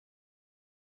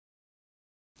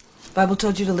Bible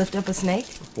told you to lift up a snake?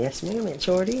 Yes, ma'am, it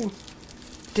sure did.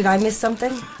 Did I miss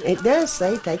something? It does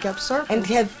say take up serpents.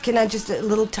 And can I just, a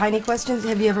little tiny question,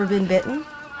 have you ever been bitten?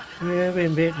 Yeah, I've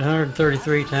been bitten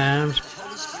 133 times. The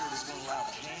Holy Spirit is going to allow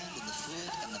the hand and the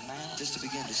foot and the mouth just to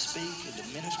begin to speak and to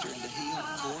minister and to heal,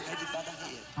 coordinated by the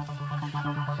head.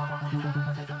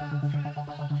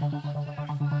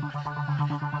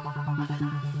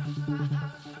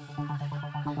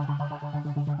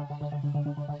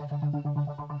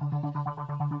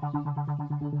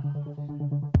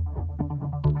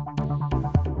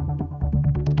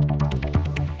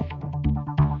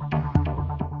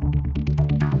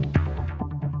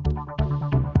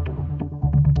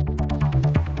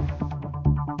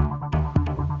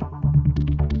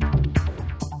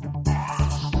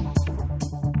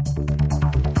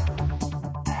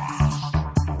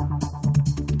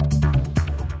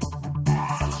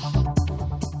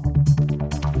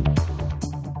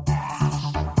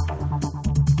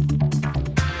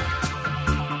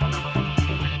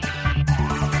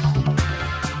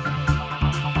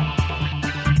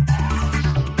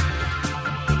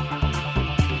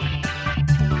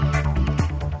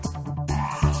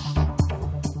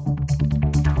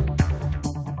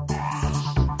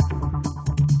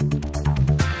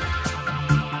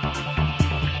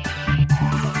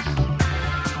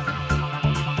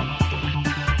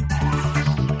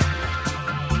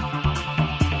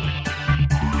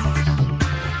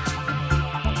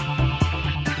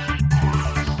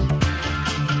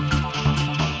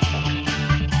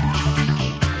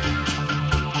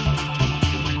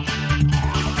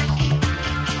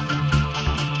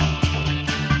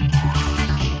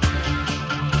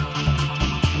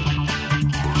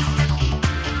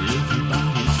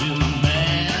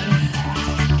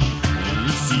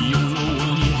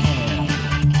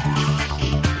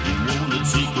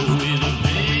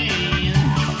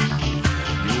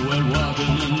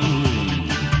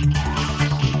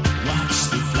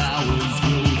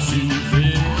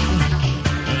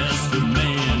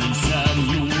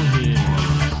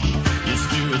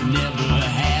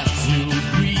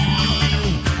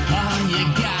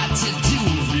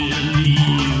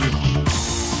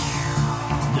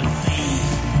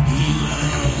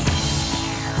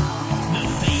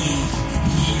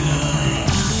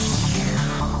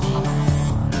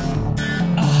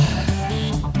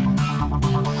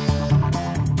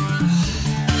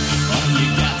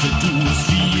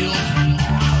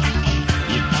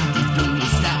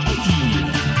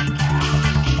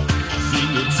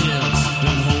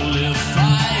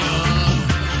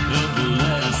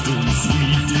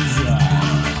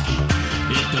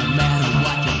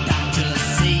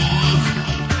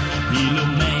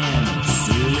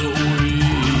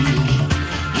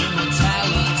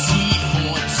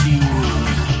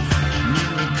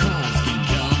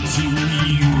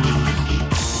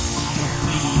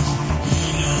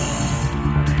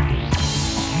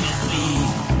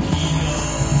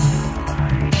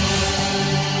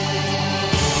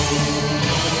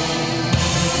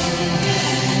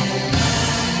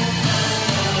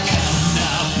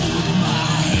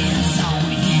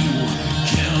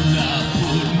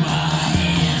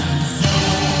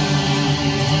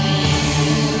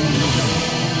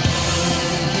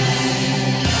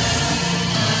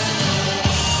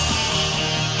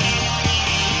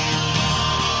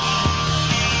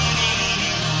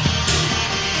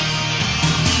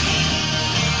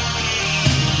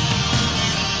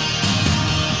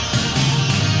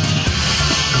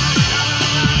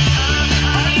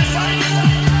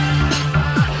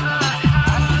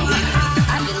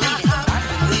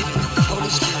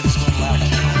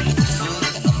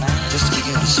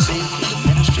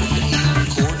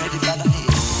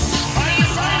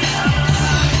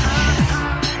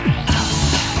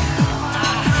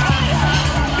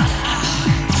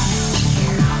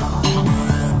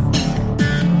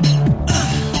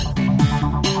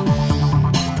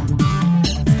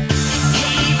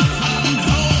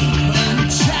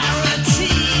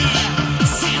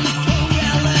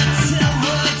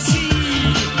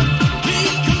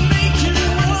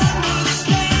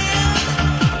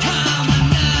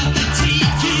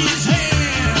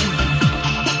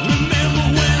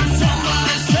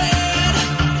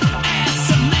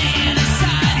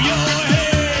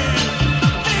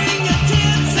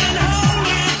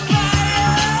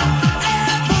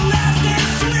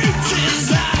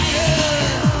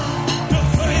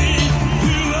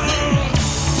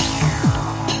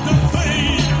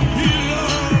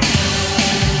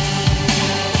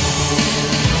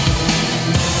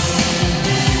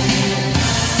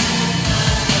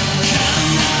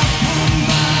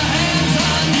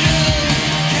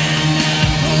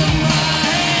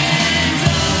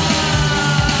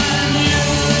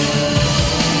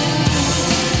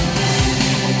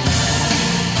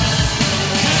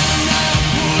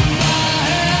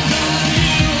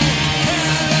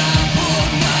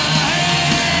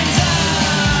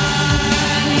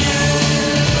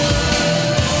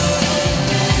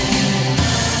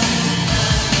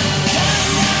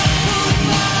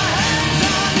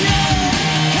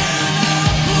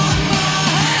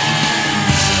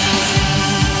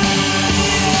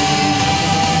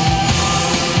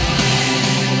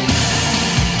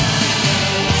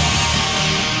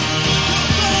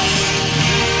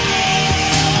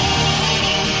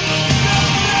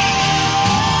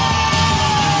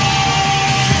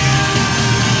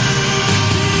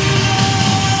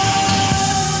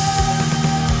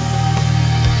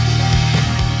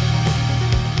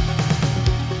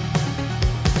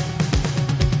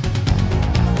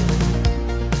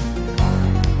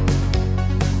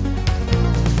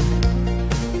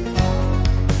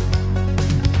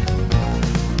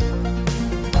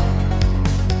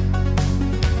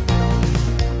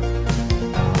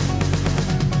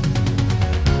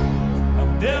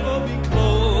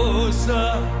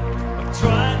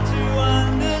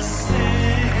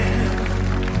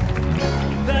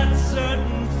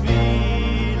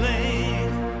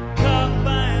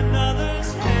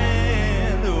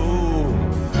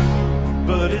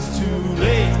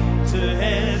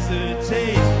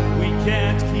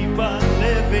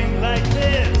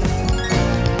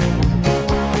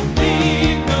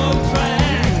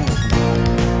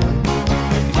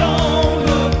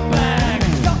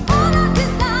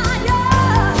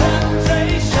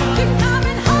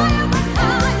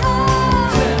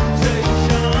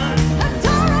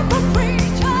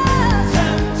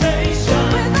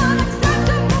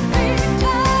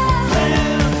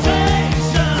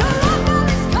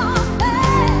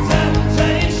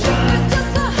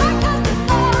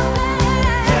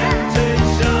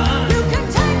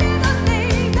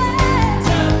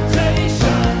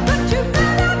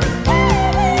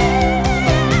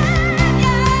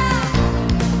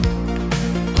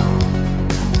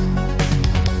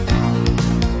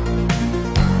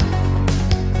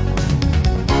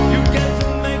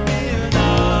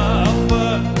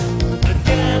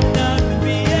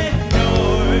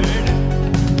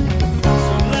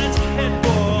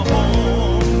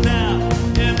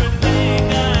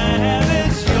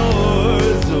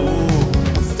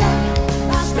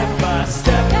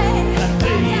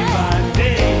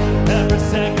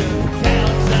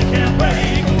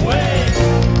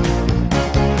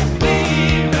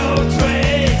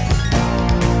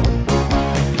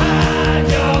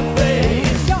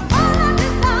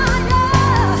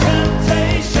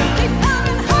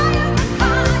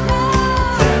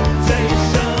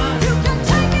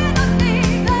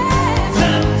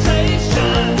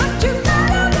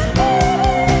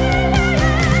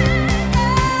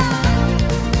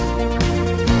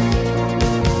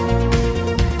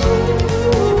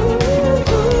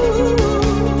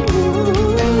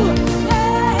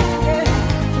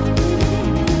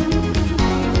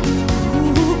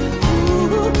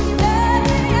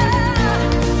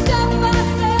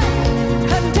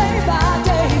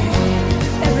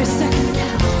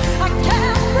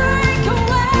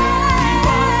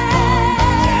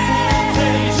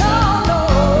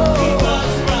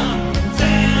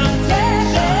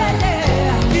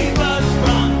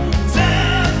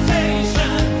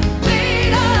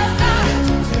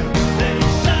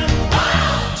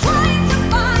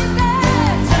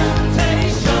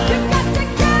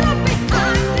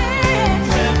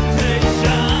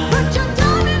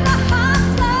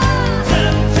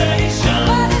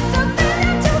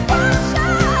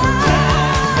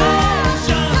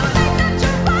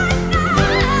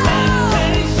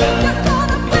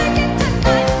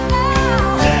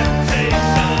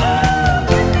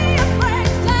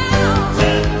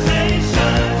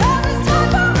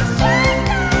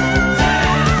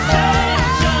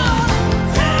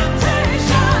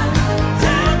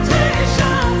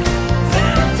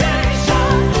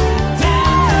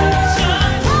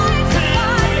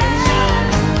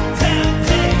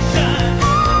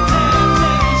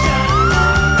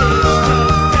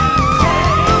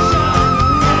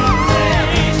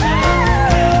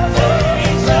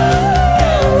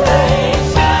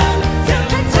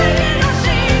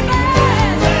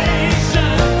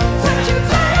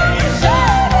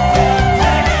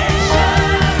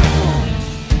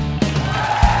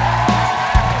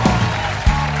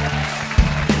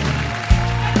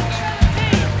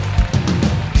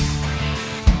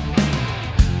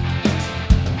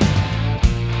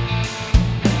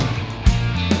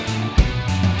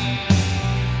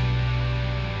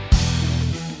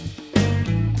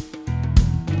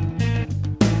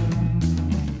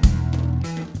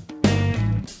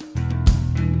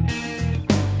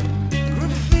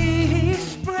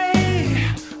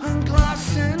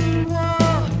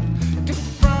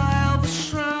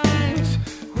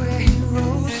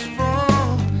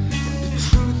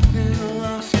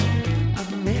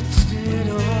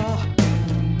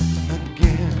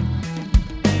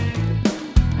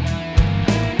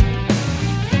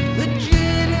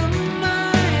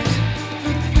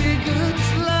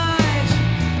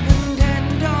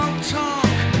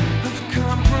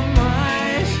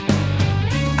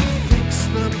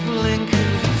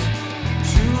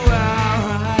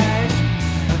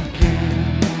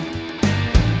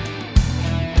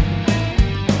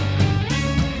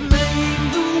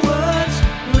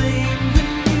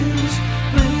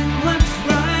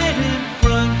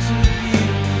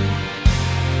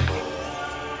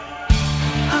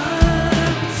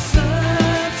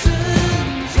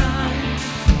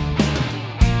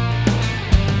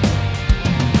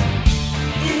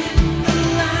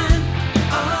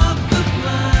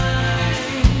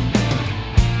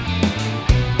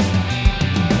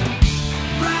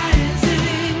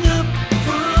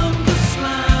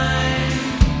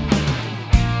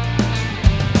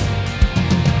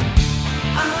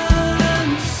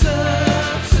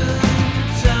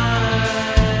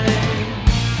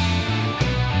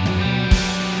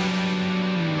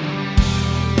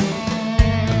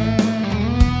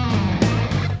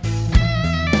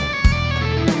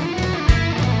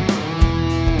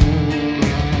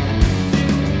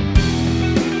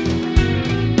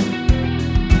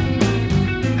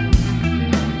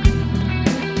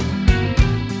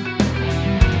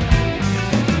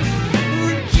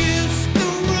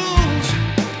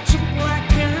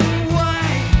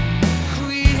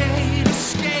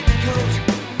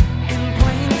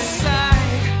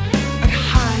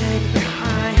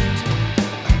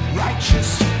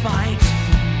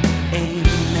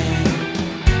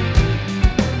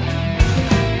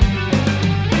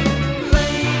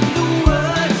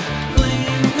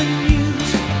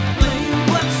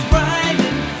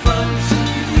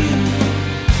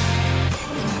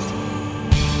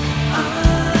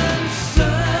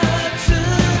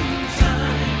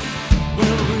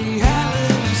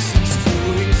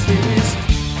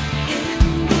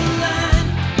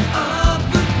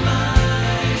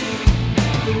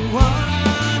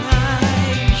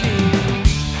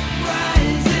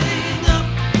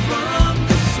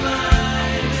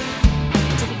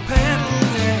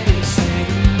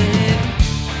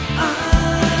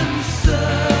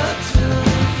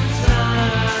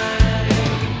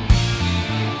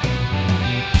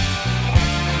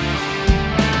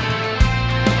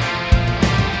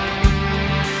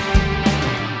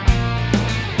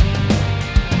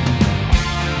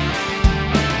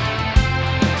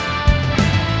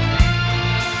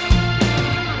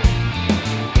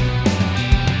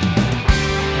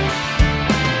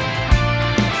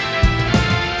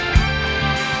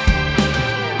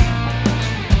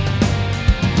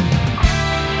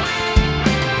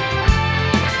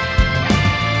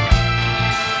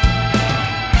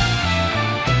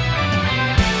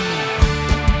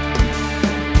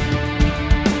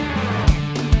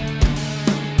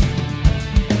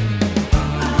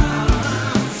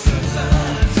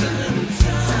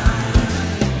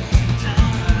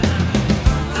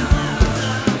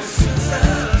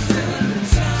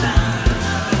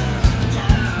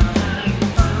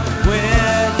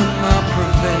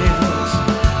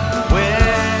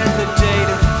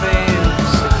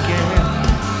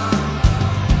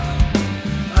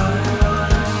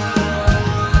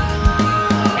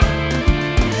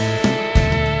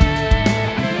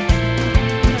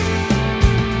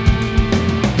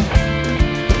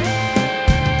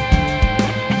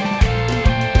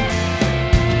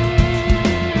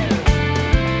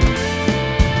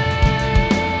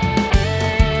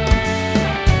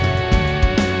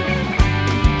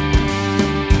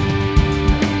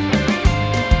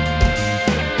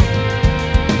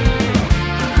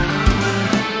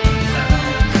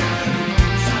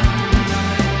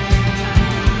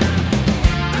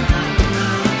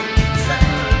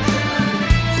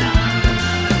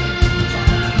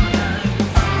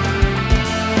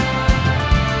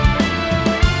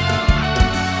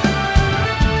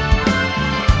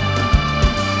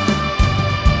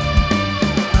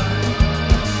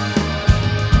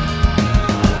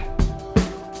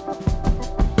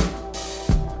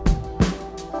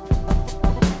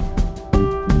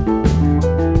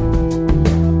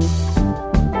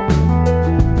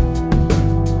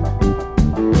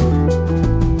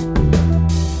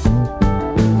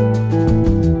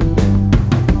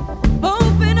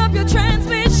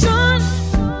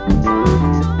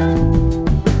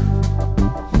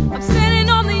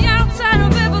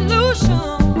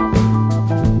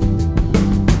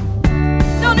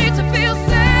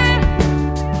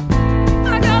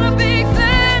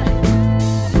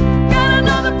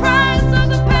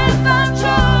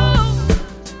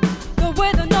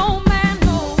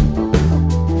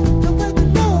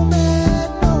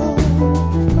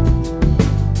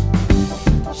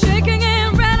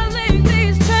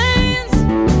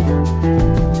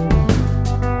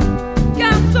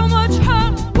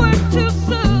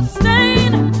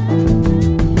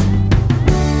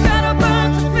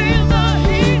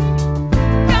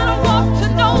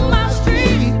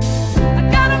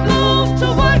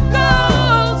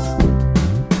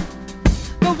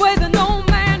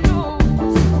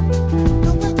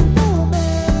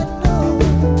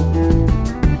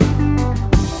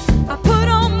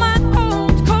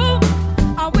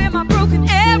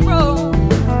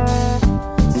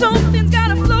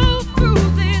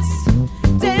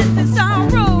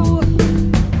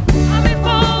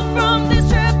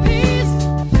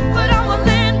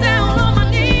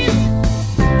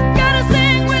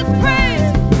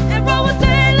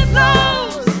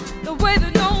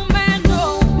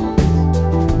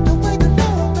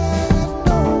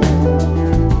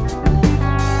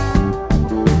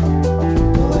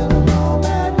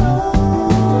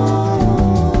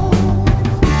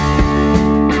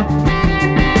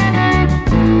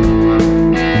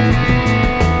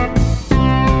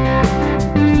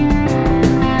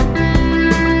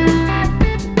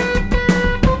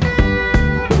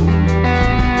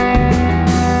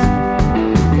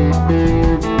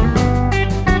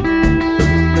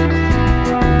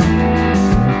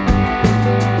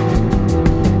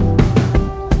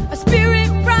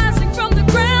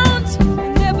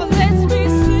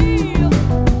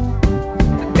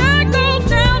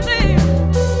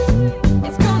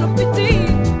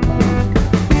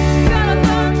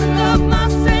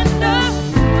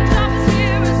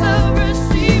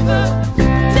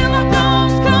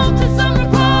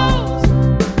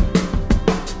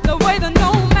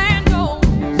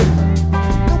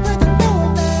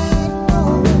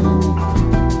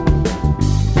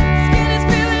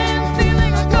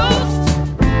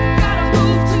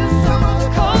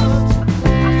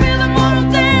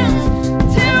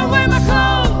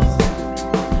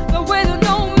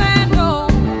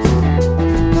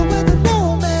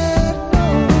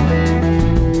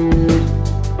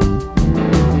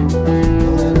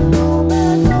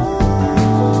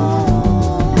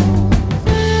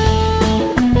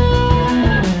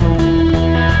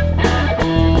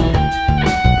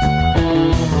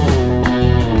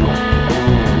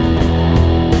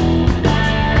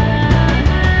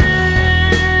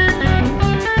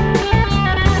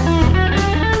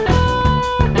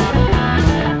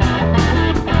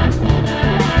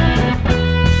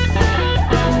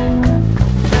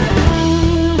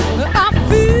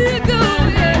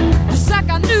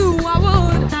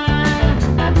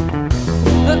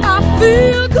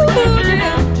 feel good,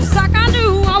 yeah, just like I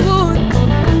knew I would.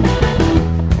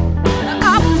 I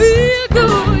feel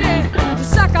good, yeah,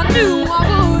 just like I knew I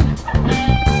would.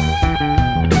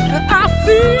 I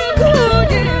feel good,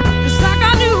 yeah, just like I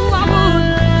knew I would.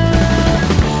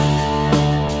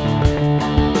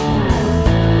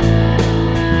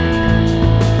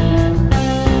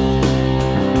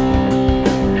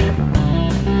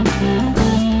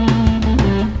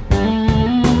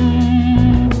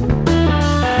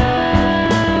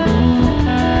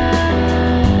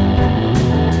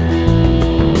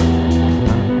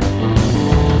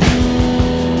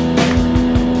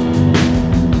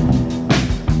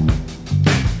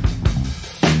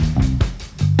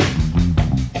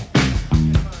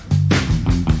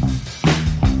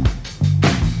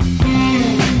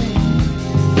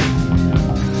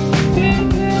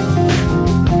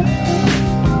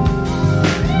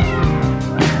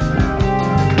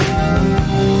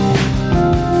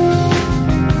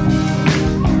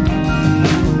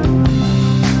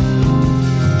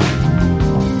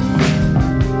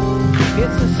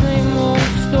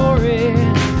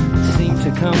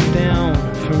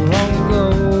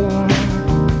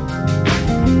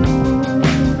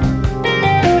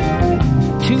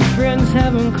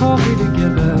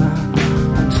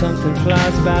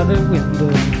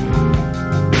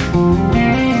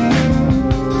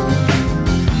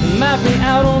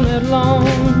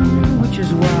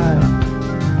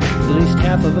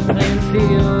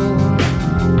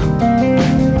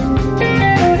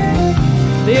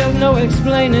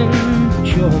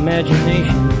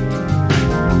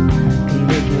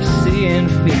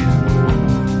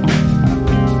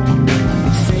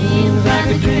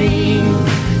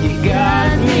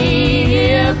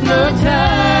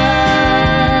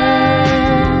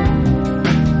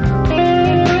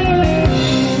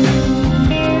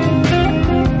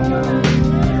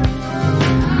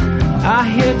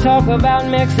 Talk about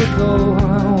Mexico,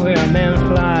 where a man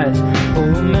flies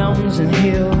over mountains and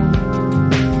hills.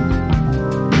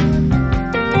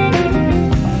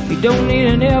 You don't need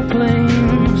an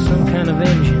airplane, some kind of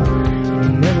engine, and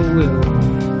you never will.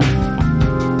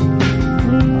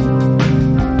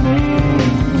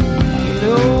 You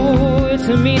know, it's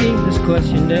a meaningless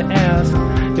question to ask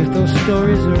if those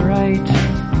stories are right.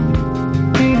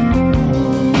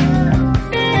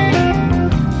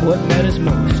 What matters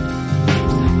most?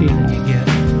 Feeling you get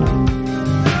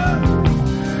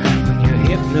when you're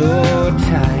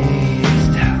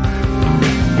hypnotized.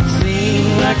 It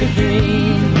seems like a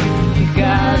dream. You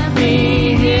got me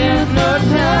hypnotized.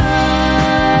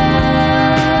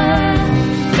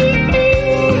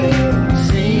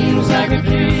 Seems like a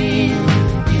dream.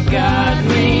 You got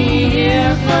me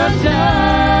hypnotized.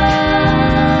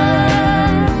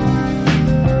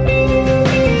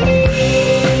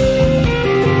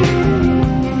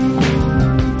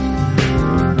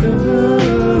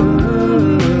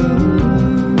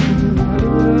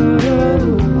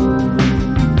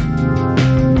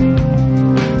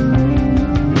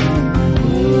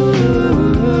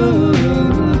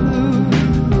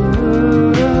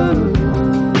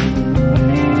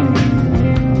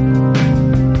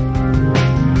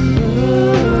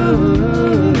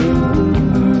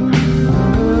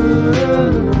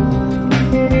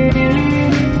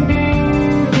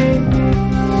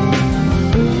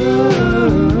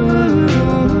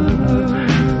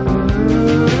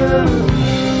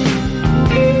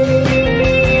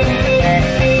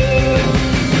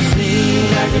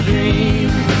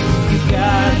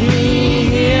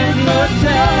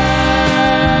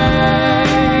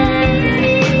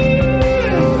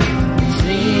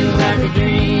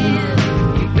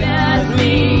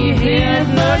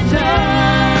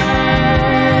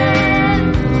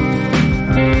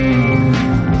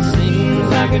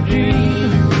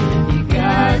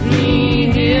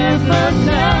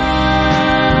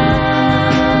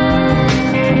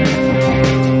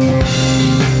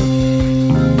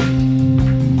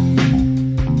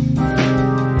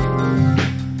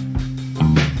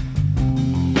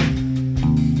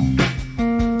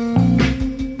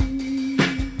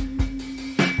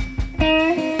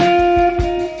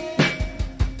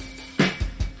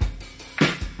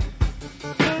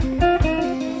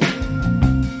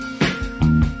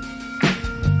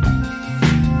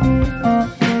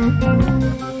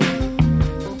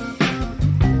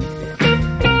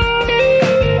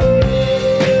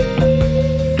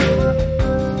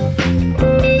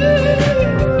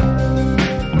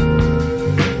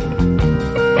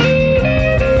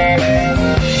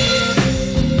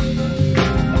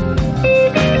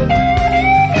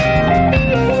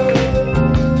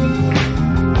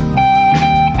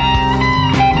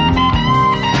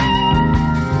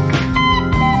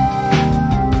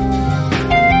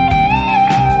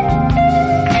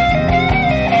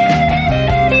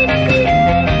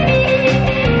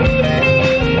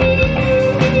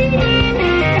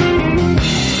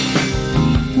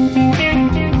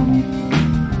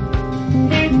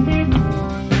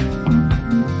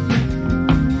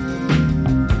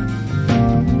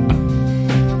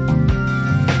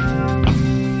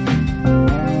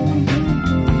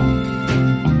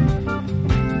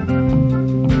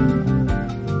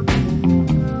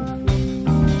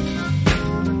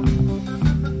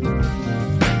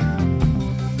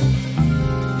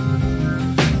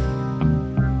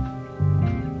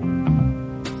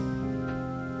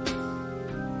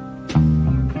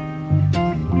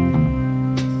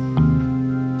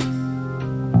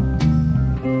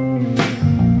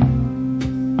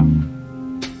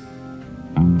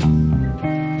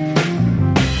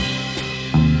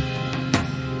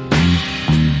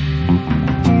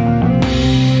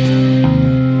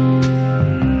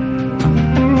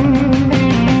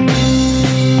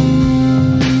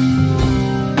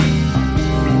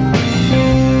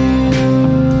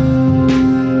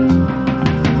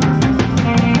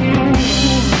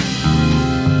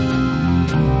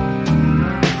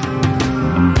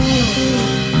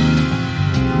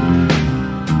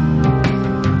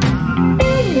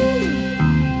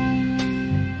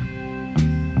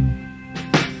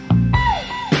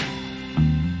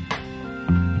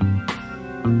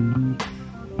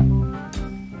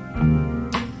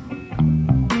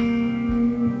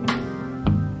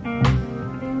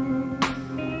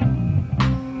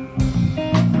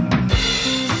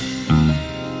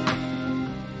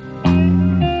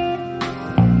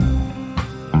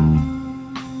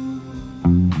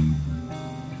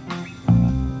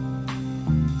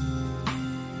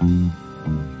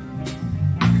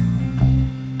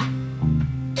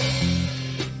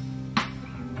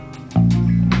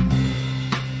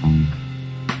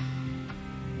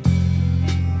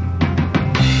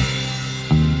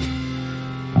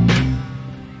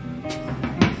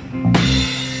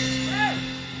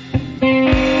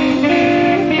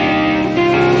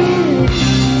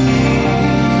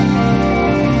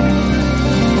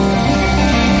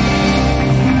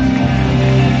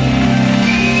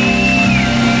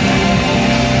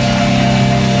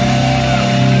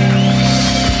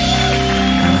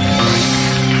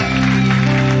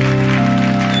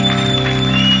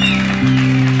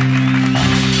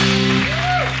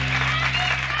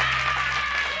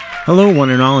 Hello, one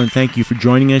and all, and thank you for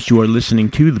joining us. You are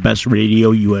listening to the best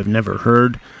radio you have never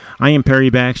heard. I am Perry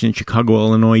Bax in Chicago,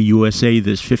 Illinois, USA,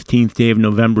 this 15th day of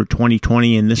November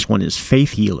 2020, and this one is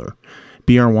Faith Healer,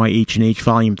 BRYH&H,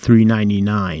 Volume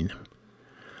 399.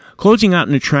 Closing out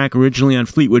in a track originally on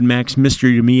Fleetwood Mac's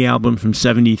Mystery to Me album from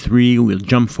 73, we'll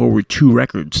jump forward 2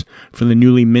 records for the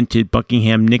newly minted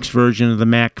Buckingham Nicks version of the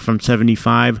Mac from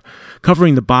 75,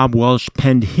 covering the Bob Welch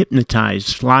penned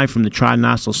Hypnotized live from the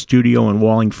Trodnosel studio in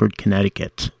Wallingford,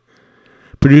 Connecticut.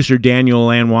 Producer Daniel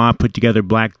Lanois put together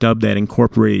Black Dub that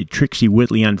incorporated Trixie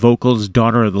Whitley on vocals,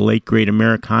 daughter of the late great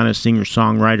Americana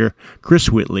singer-songwriter Chris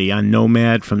Whitley on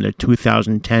Nomad from their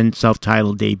 2010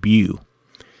 self-titled debut.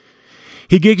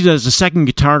 He gigs as a second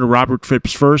guitar to Robert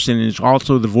Fripp's first and is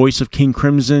also the voice of King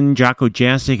Crimson. Jocko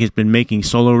Jasik has been making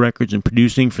solo records and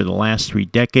producing for the last 3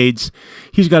 decades.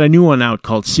 He's got a new one out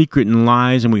called Secret and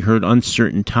Lies, and we heard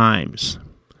Uncertain Times.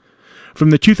 From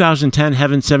the 2010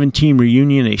 Heaven 17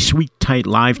 reunion, a sweet, tight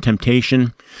live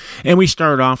Temptation. And we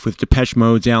started off with Depeche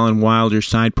Mode's Alan Wilder's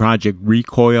side project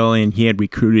Recoil, and he had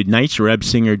recruited Nitzer Ebb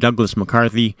singer Douglas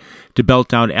McCarthy to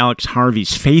belt out Alex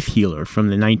Harvey's Faith Healer from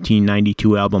the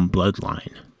 1992 album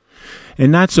Bloodline.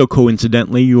 And not so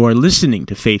coincidentally, you are listening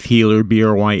to Faith Healer,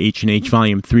 BRYH&H,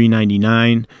 Volume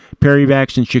 399, Perry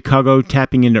Bax in Chicago,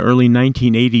 tapping into early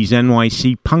 1980s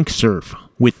NYC punk surf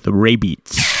with the Ray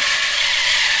Beats.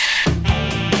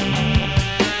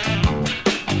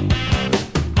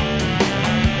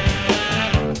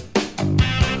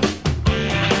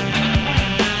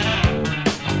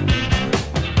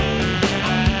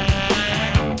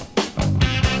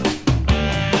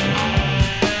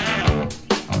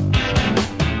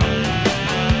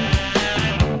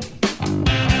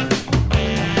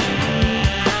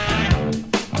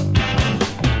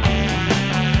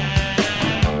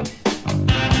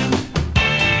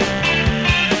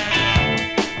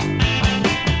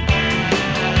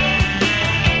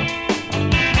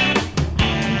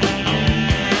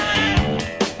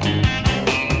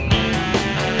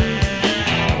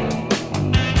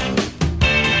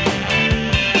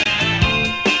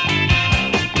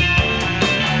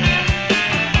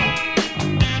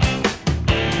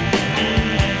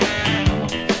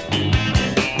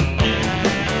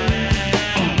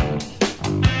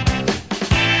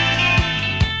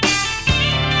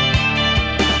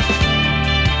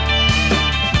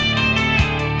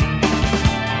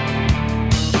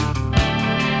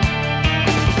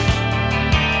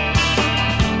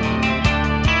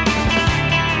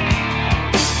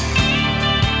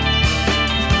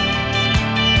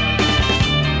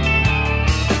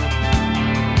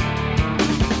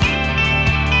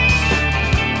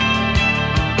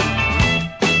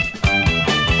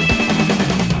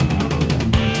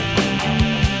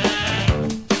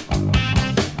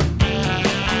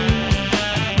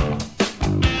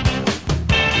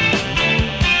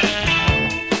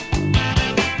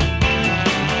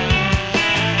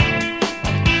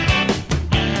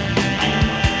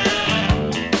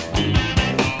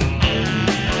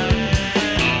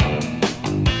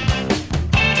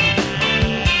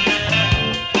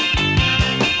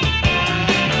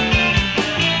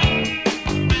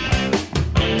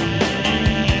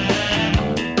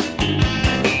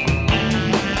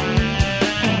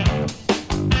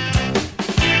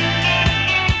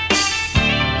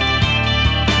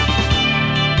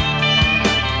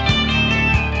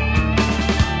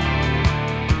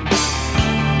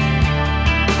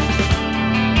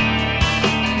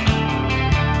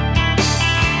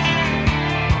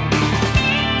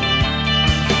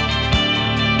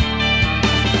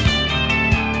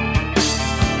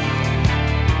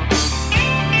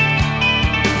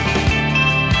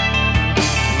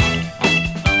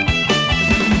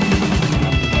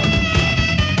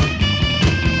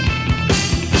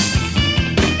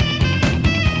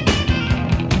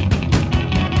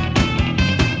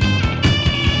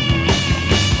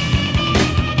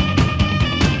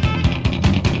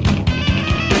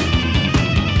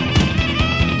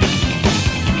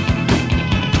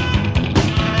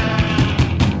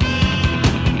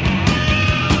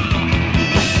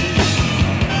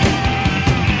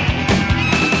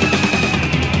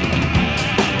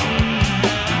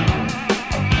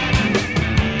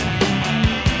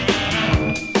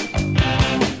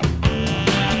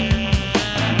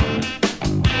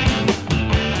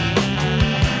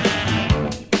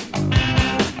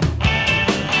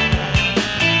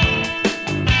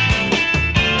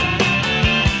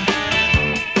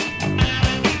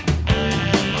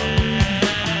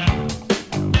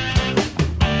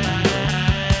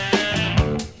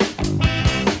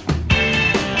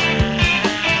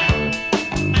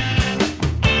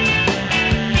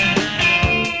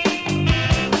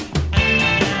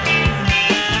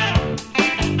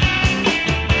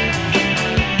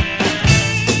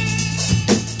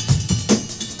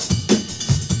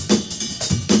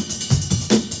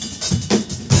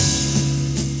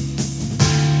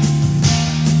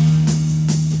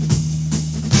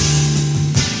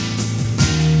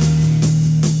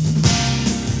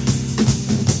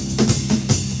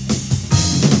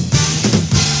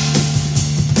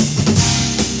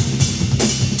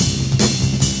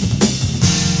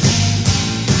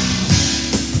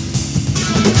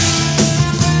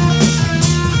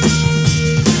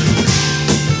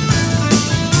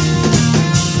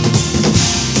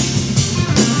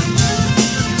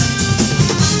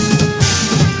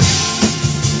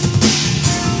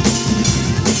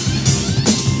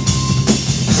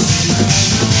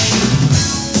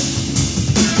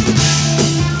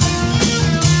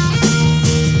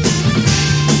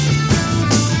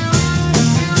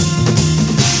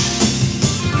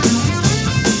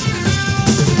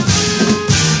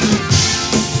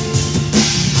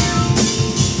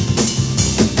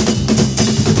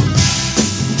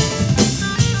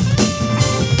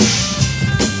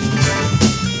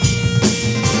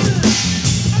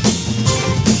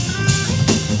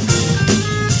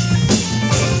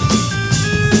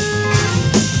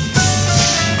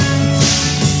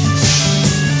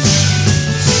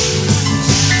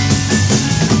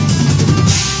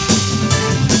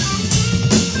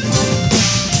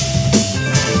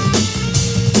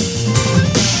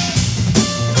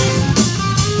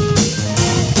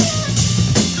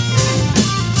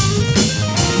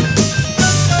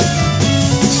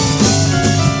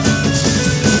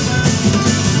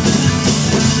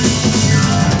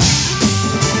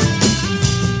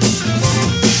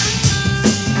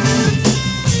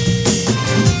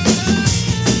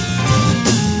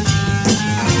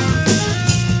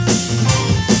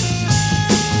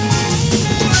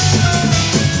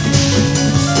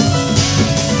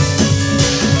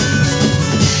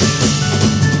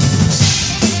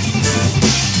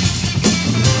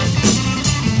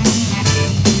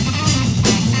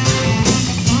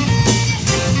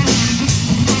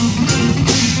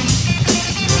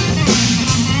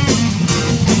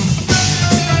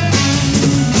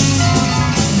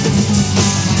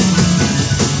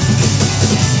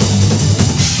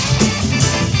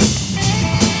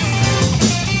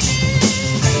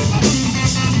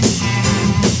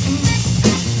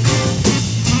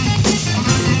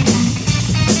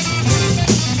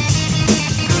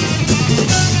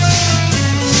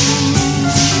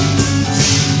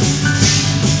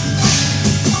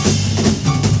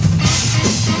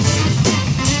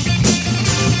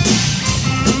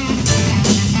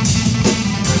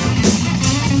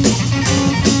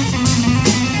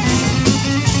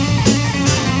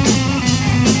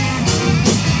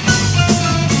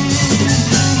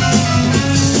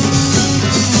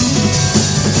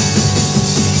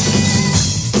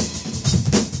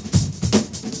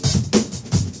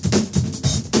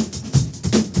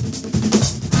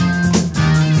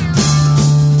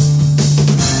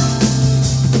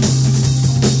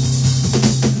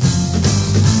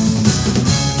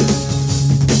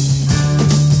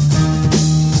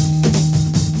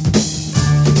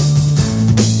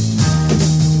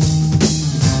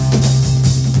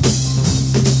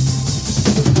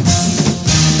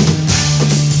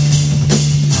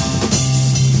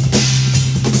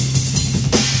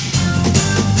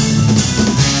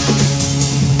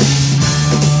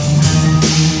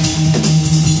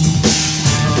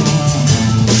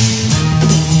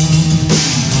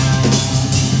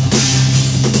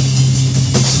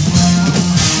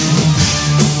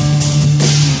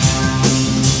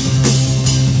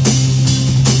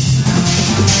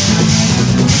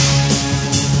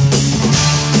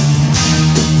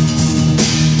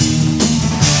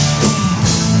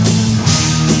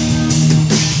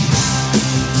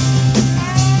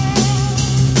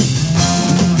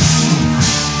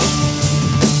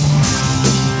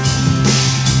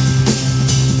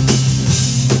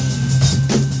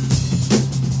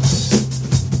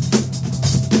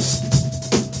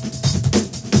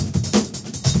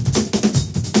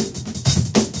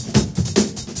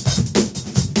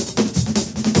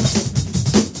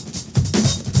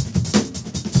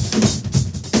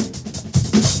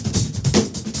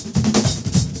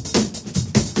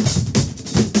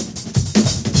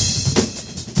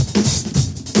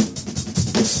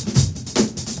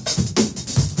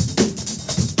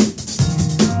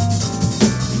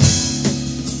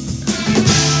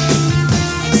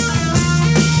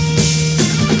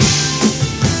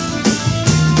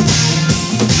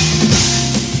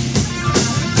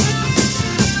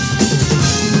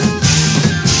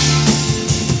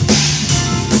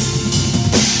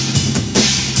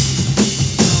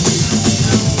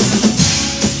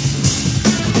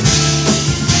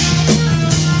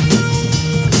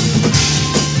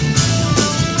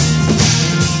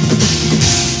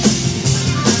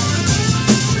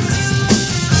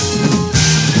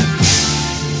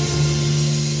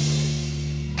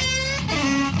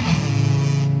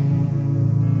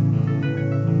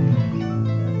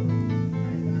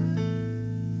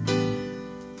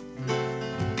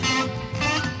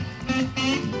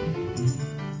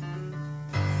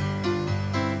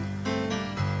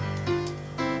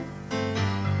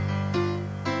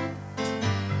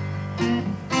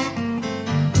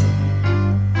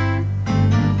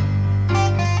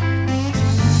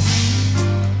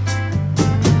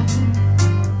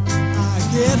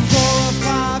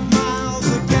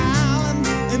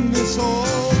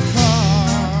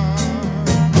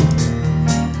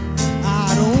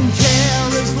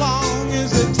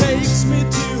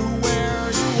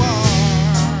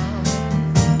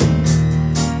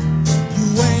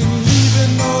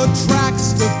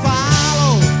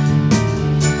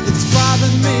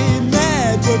 driving me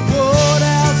mad, but what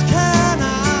else can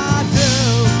I do?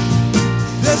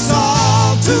 This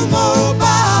all too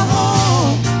mobile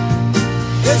home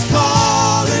is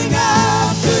calling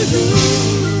after you.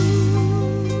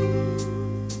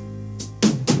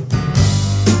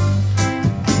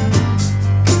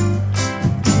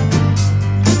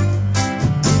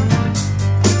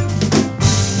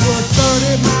 We're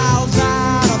 30 miles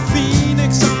out of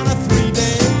Phoenix on a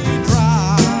 3-day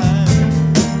drive.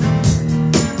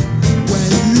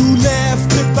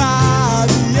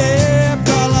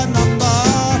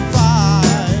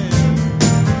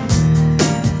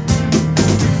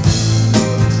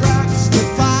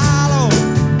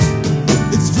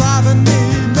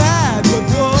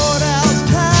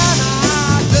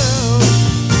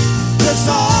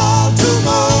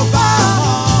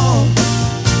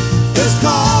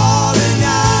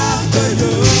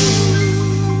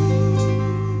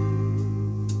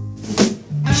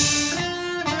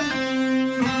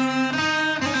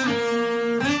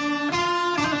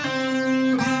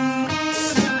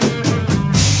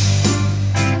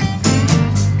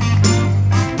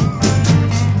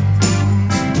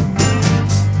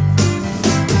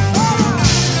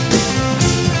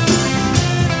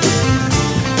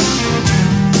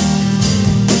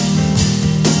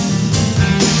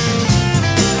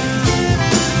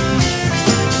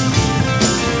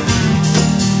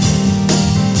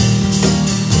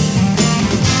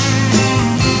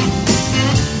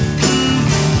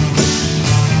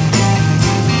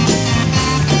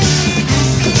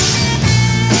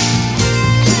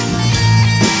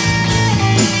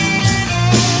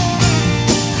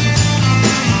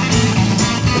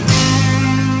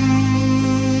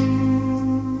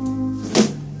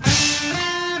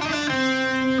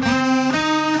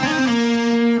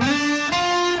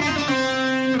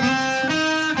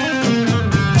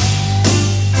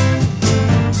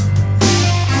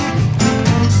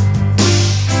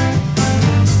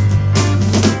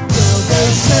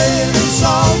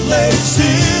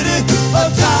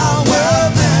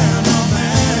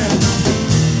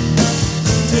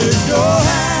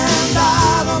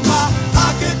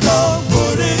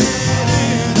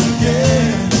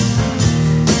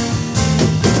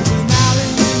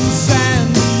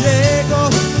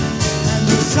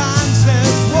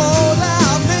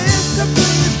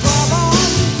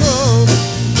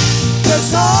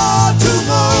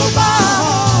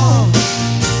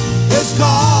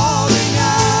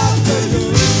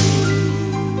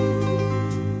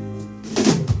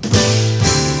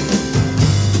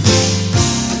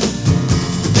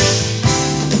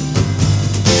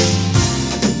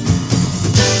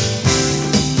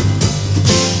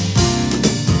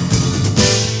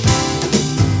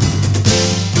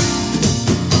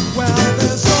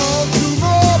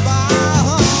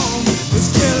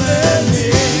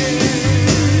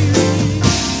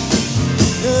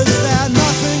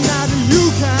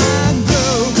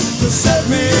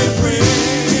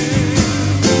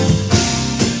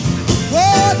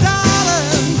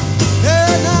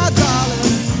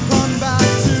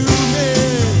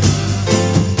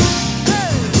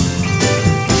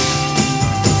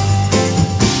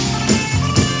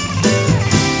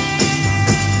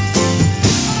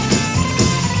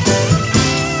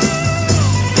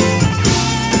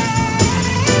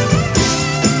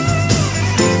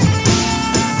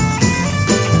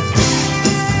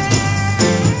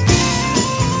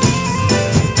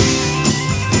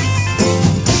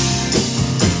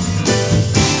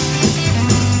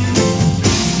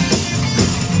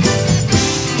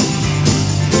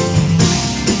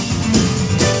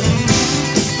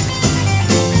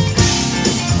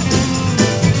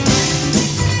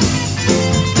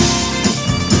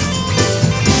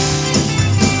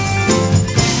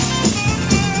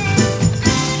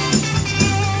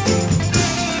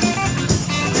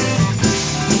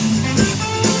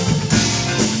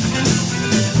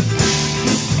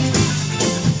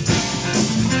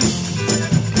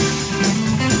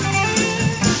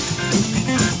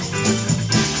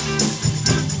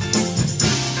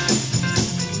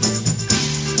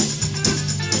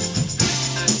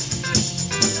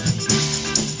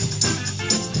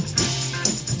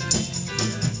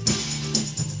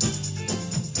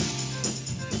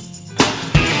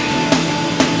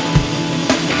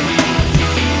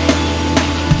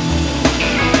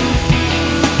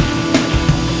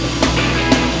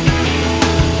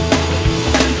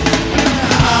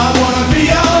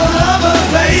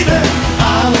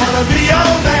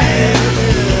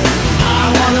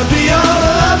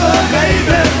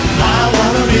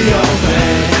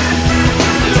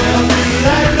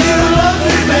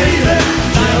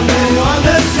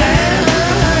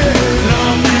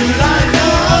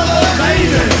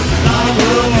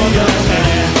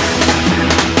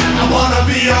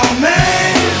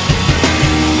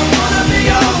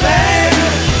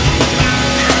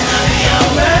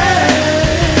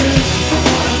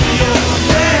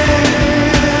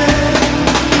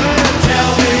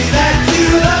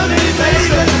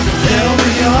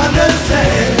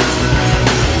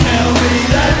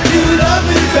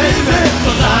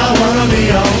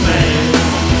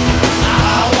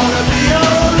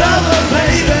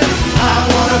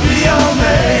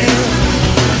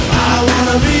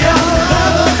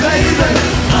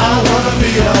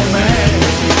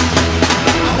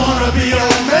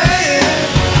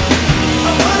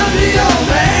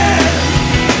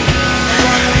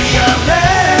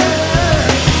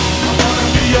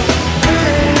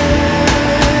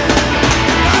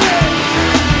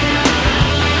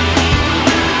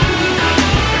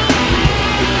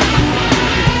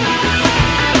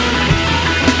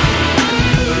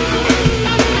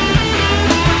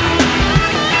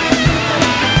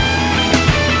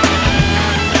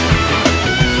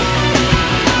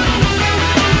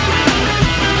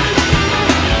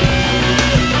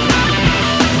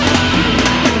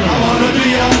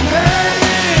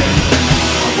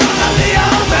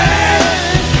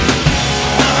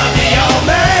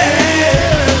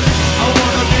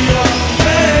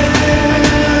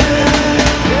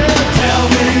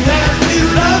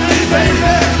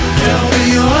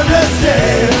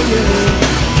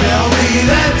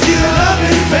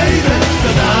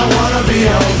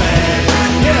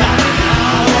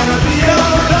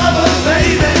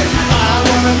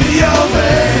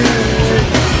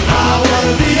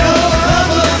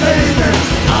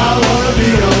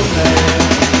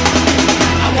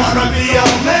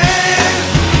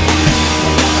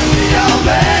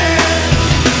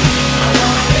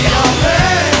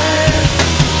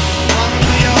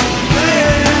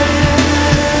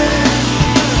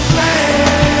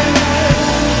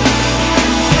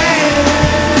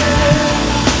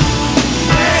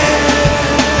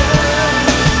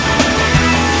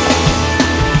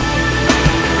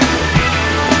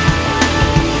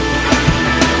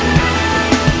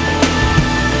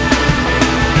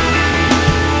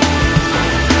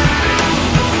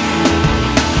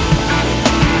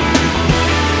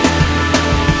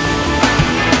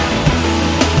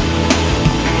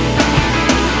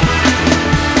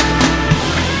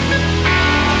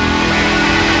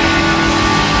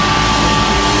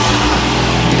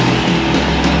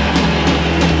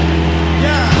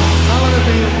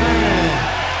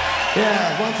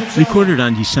 Recorded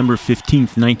on December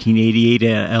 15th, 1988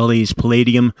 at LA's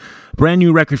Palladium, a brand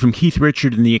new record from Keith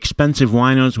Richards and the Expensive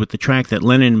Winos with the track that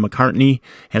Lennon and McCartney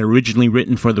had originally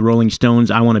written for the Rolling Stones,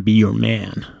 I Want to Be Your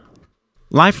Man.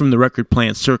 Live from the record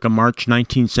plant circa March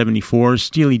 1974,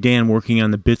 Steely Dan working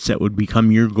on the bits that would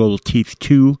become Your Gold Teeth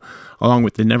 2, along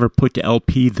with the never put to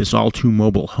LP This All Too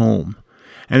Mobile Home.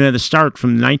 And at the start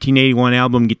from the 1981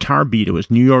 album Guitar Beat, it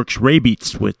was New York's Ray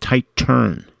Beats with Tight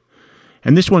Turn.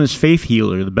 And this one is Faith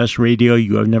Healer, the best radio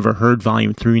you have never heard,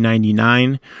 volume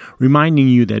 399, reminding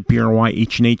you that BRY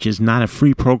H&H is not a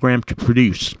free program to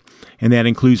produce, and that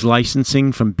includes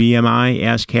licensing from BMI,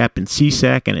 ASCAP, and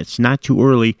CSAC, and it's not too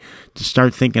early to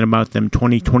start thinking about them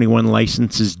 2021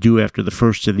 licenses due after the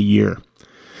first of the year.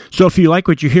 So if you like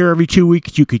what you hear every 2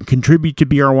 weeks, you can contribute to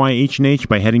BRY H&H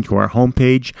by heading to our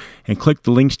homepage and click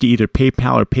the links to either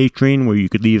PayPal or Patreon, where you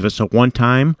could leave us a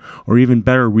one-time or even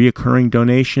better reoccurring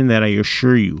donation that I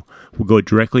assure you will go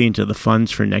directly into the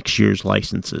funds for next year's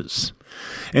licenses.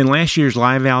 And last year's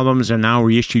live albums are now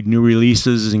reissued new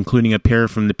releases, including a pair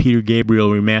from the Peter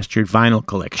Gabriel Remastered Vinyl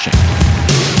Collection. Hey!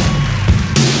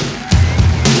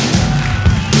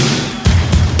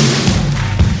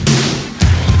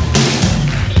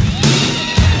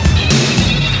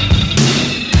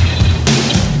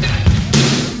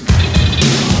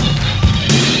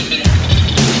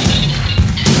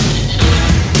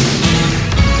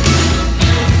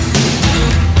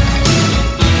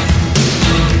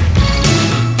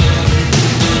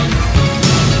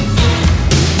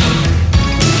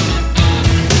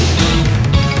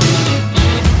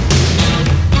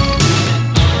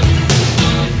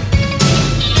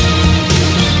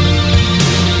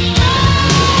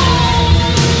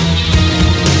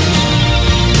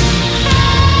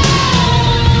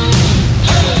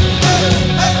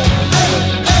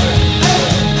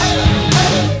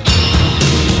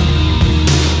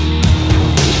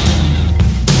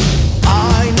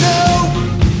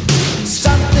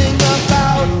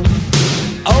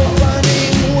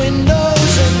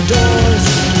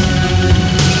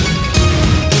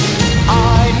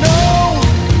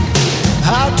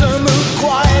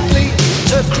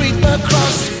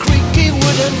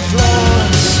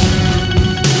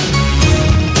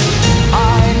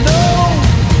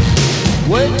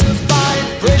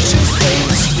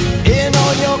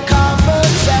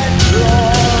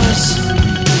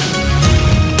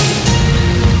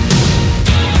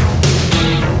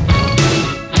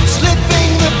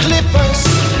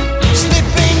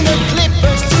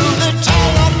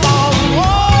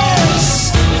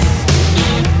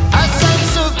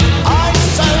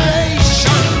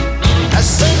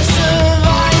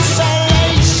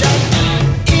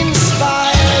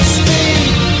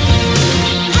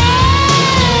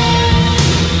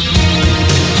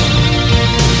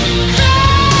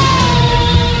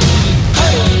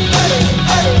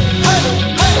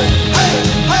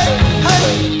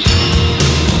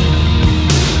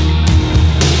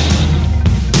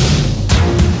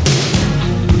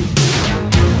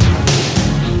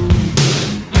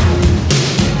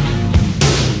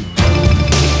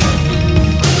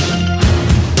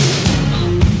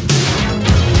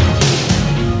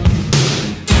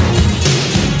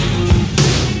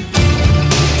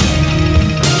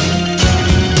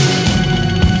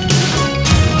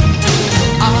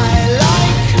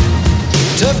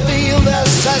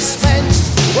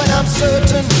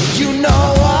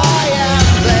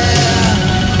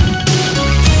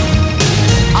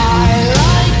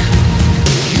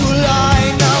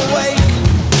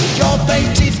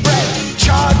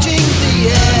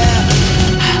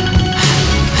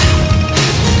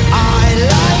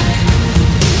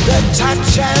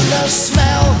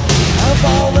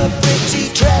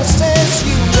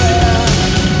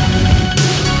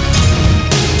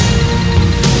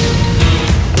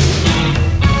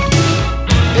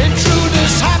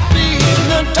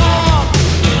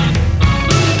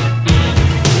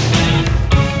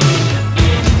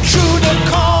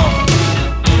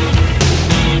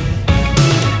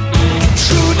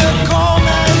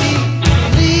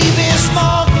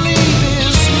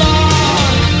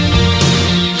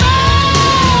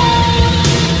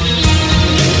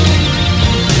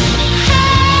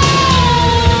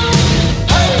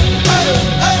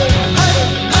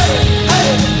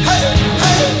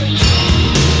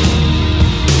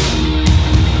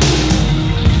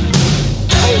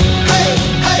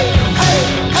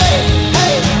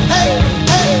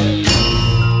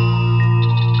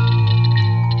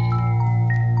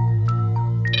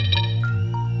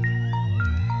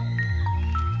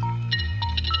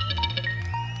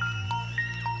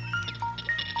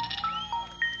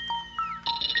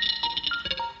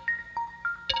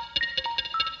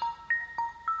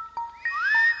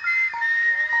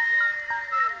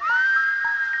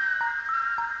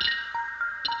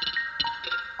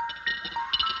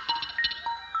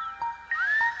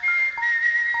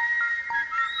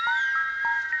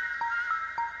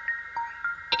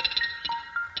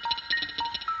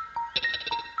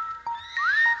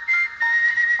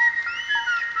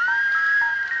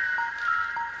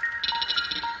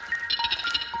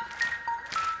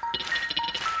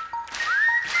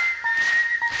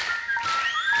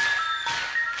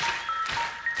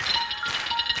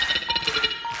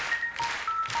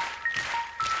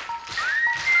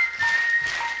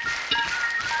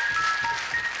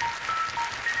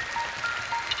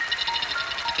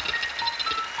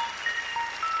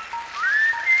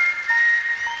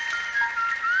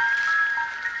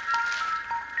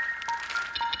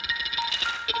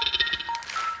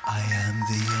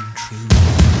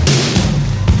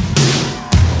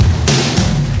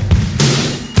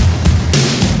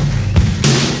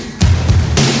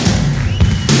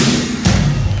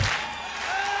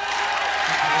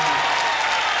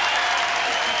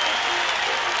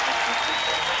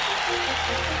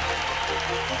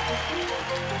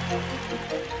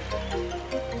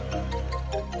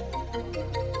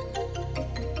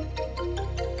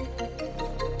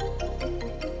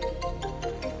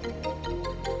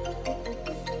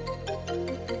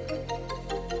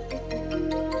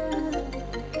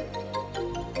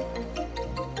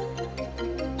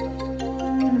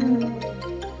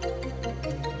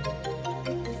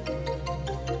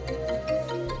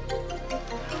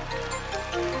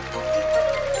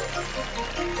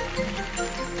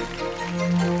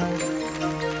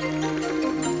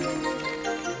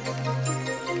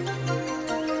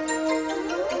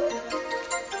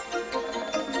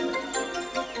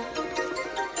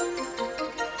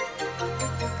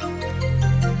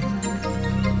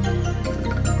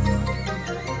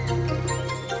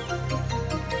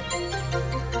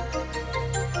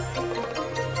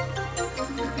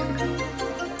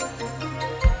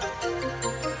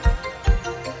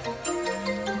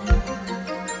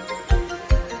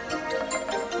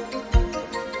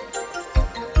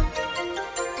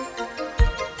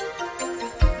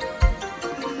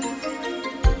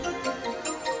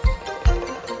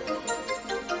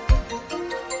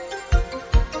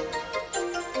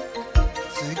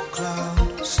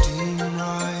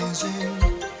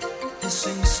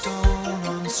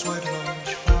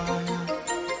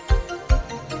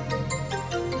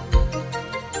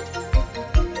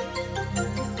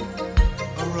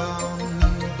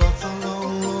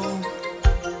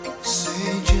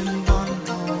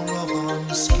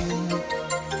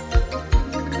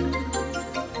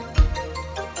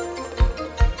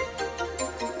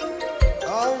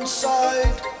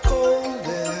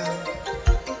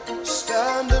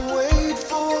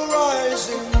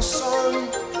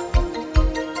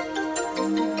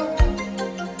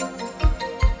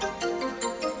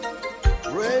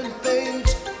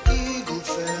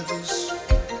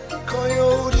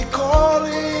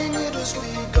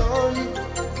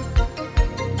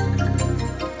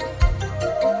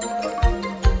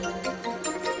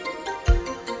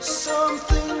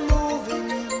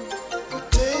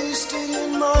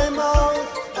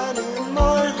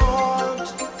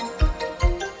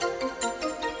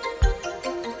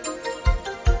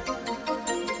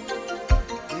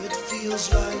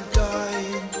 feels like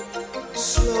dying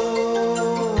slow.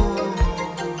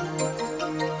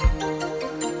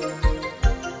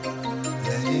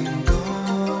 Letting go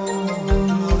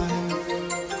of life.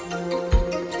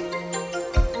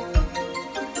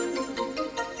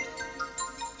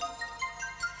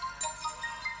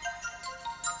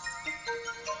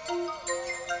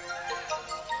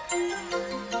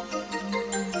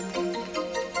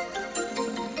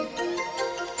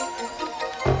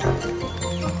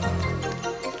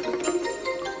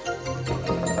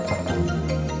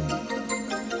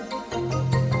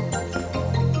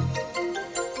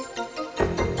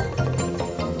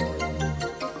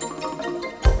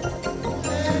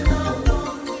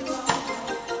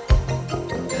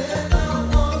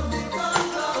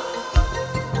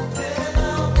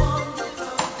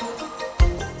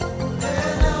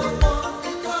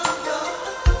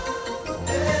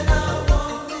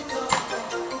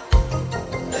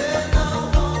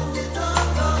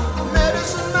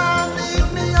 Medicine man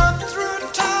lead me up through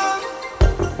town,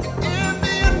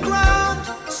 Indian ground,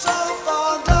 so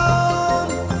far down.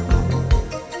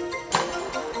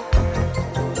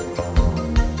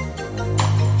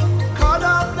 Cut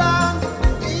up land,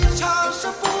 each house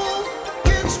a pool,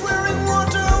 kids wearing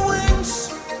water wings,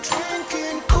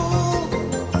 drinking cool.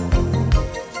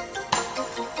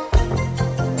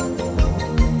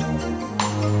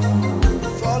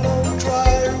 Follow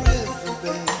dry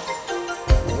riverbed.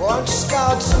 Watch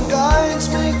scouts and guides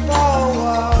make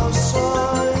powwow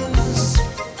signs.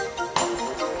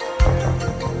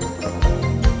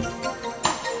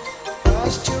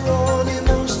 Past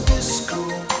Geronimo's disco,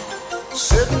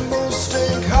 Sitting Bull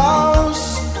Steakhouse,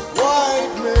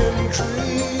 white men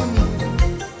dream.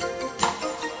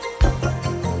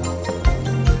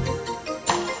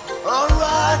 A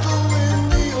rattle in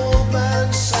the old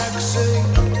man's sack sing.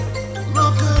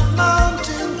 Look at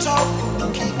mountain top,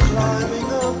 keep climbing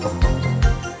up.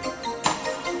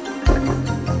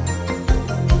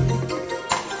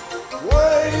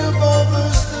 Way above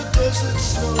us the desert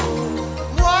snow,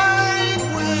 white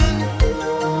wind.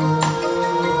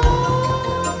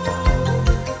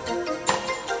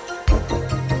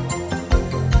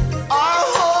 I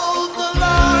hold the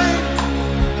line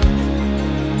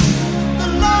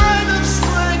of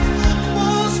strength that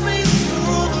pulls me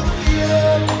through the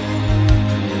fear.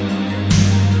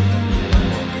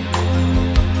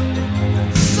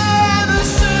 San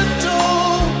Jacinto,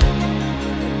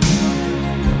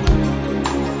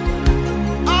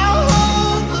 I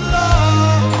hold the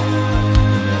line.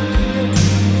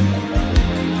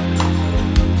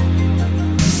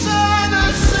 San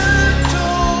Jacinto,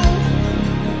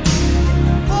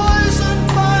 poison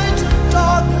bite and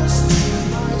darkness to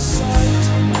my sight.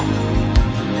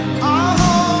 I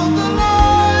hold the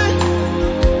line,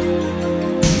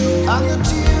 and the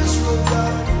tears roll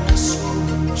down my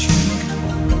swollen cheek.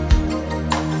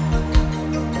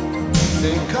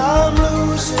 Think I'm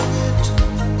losing it,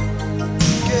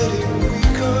 getting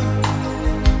weaker.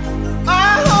 I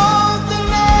hold the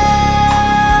line.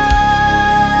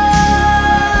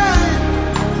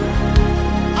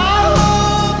 I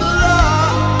hold the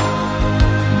line.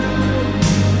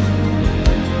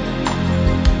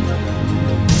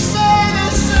 San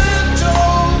Jacinto,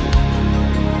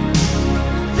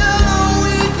 yellow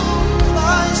eagle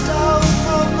flies down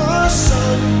from the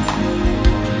sun.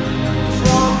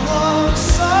 From the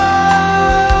sun.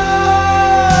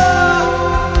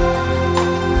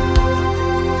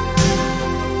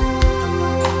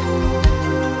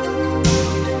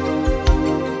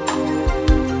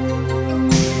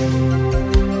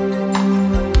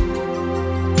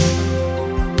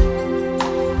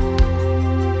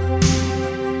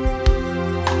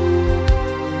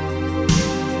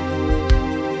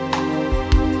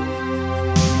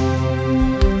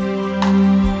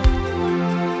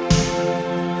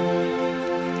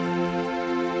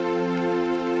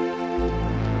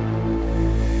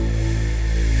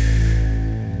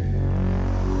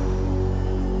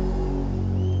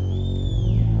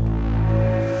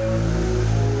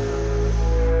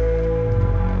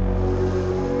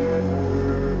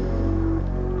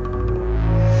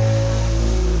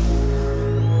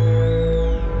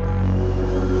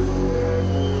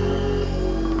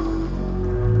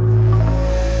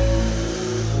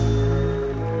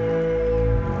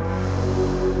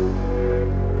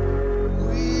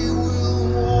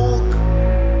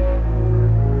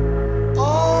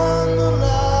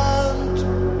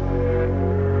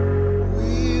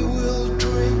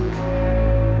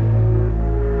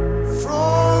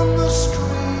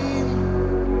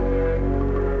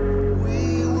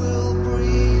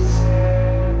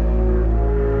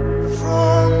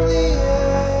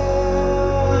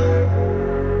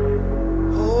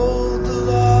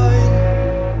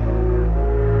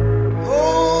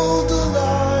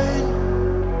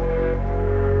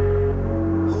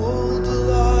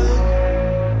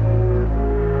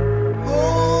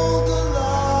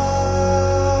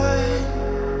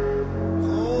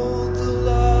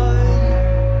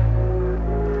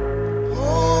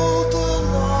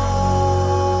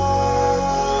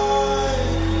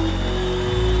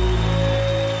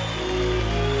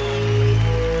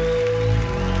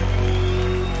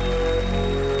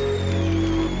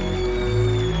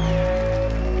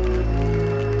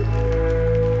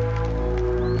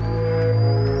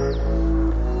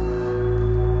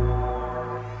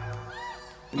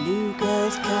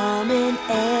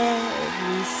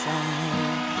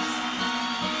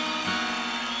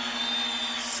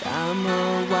 Some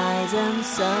are wise and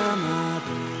some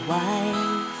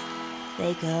otherwise.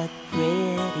 They got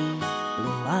pretty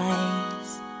blue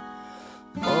eyes.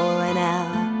 For an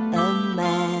hour a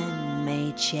man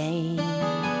may change.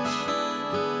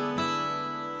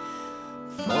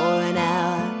 For an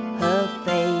hour her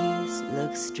face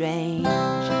looks strange,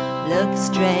 looks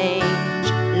strange,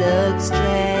 looks strange.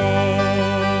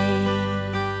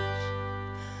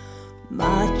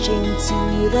 Marching to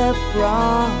the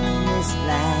promised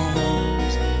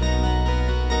land,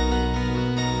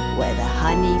 where the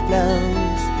honey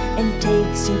flows and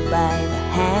takes you by the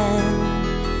hand,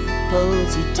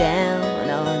 pulls you down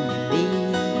on your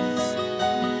knees.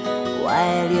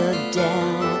 While you're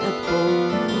down, a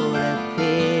pool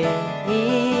appears.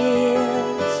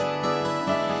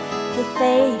 The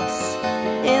face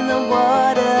in the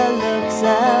water looks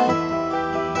up,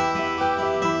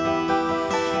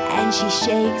 and she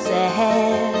shakes her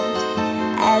head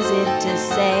as if to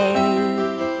say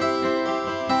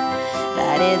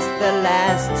that it's the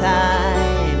last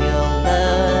time you'll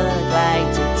look like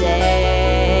today.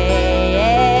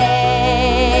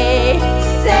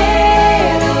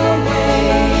 Sail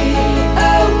away,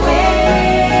 away.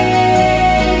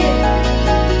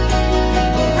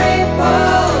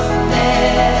 Ripples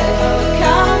never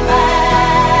come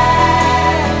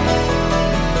back.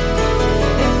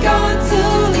 They've gone to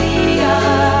the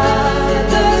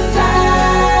other side.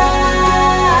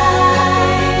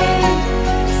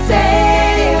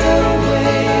 Sail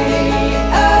away,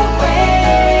 away.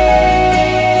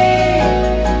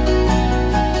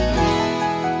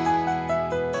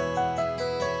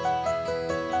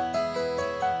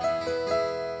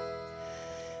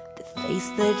 The face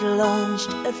that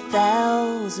launched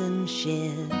 1,000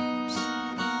 ships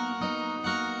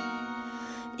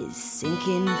is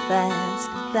sinking fast.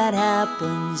 That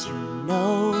happens, you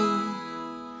know.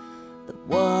 The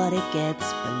water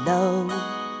gets below.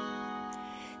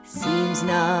 Seems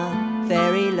not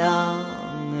very long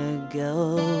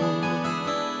ago.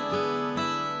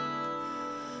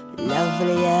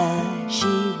 Lovelier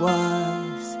she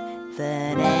was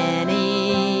than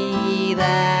any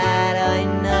that I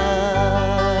know.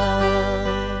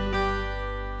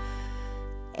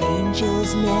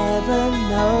 Angels never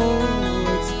know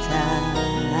it's time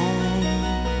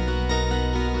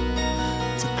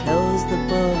to close the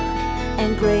book and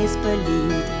gracefully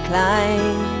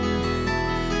decline.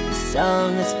 The song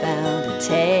has found a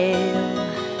tale.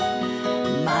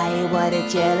 My, what a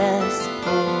jealous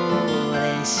fool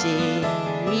is she.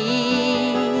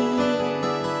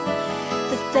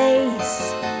 The face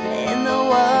in the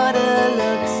water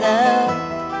looks up.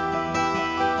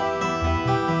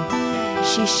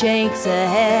 She shakes her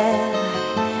head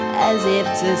as if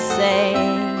to say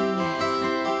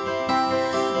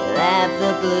that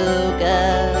the blue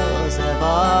girls have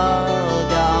all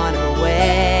gone away.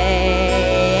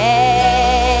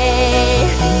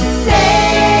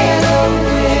 Sail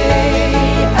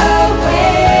away,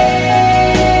 away.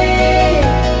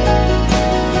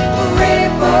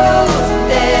 Ripples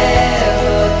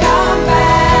never come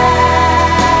back.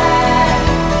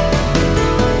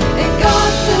 They've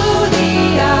gone to the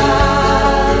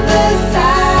other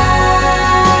side.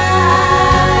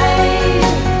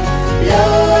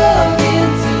 Look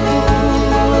into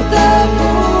the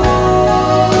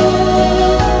moon.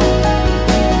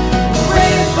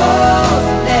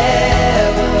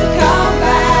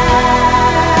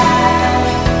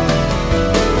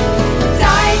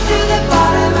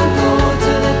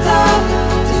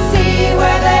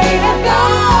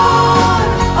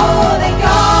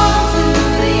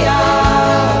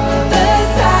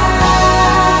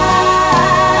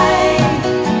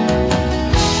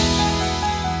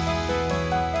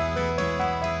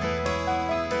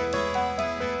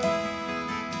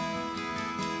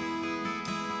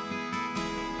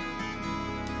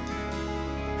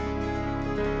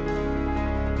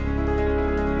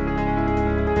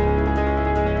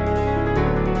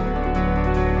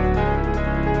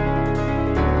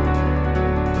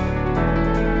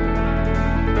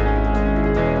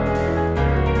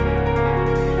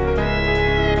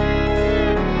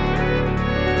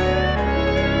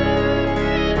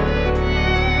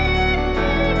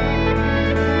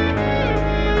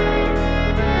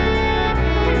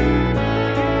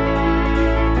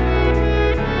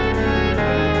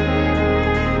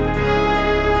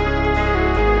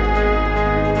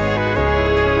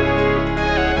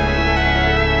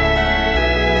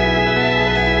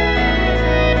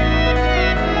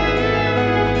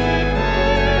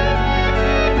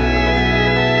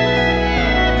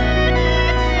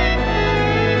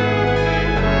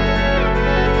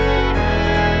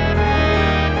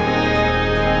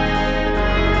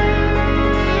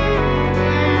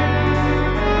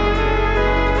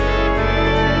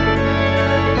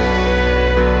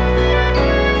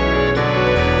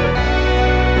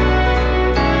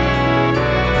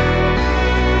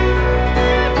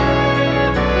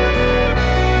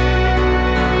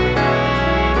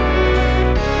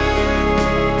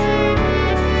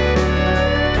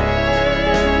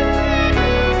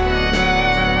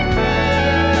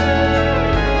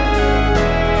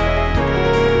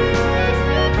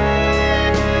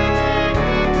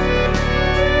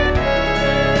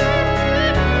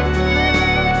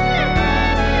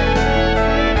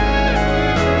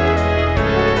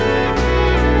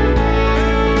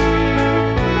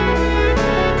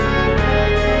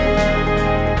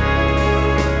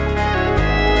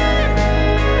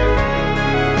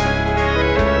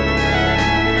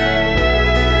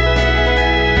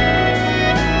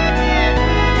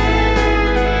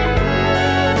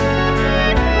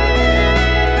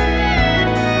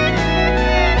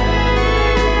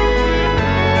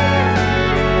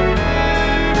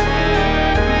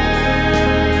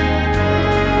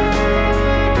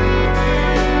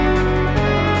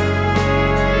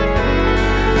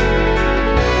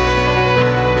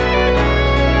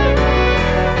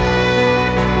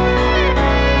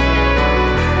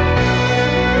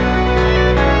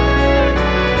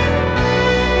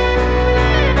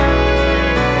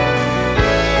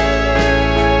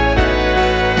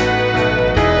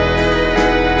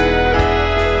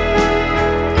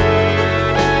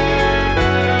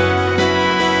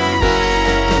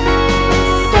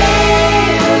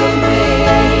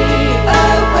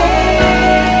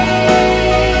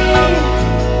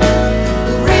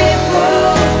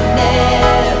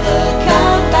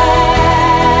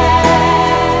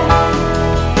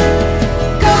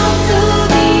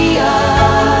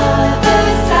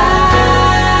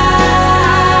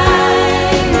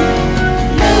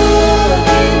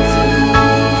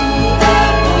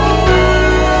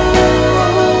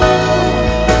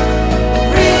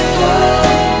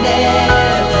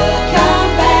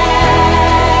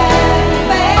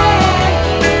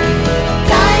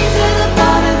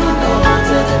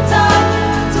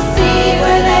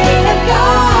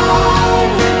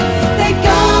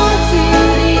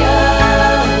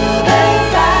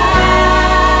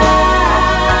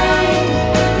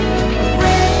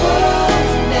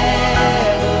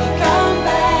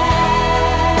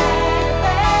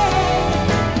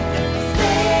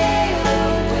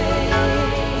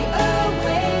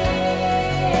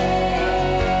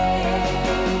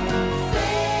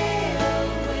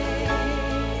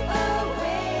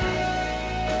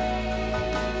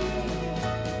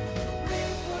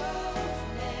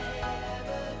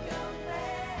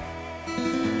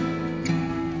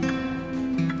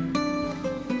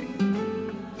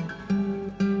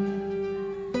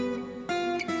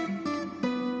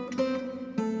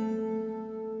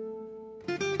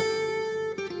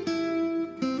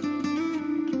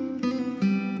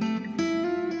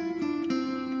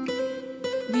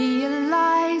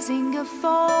 realizing a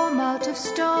form out of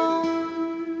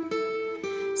stone,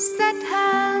 set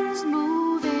hands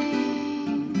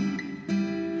moving.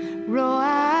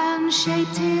 Rohan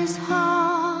shaped his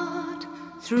heart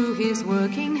through his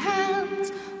working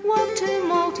hands, worked to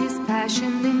mold his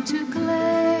passion into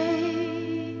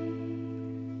clay,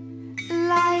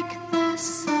 like the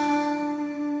sun.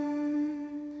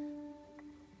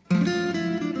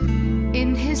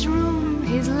 In his room,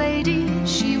 his lady,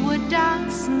 she would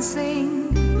dance and sing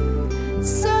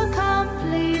so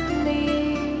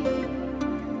completely.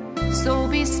 So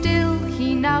be still,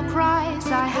 he now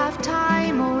cries, I have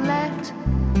time, oh let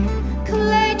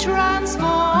clay transform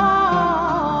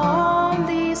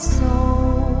thee so.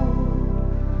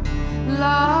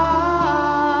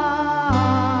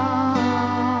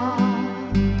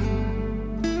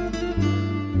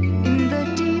 In the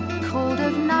deep cold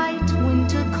of night,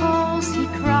 winter calls, he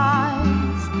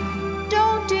cries,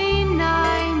 don't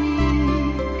deny me,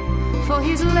 for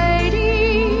his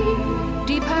lady,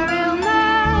 deep her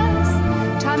illness,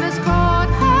 time has caught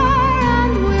her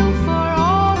and will for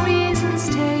all reasons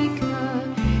take her.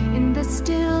 In the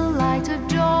still light of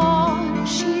dawn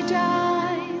she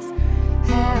dies,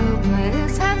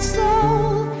 helpless and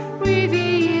soul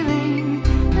revealing,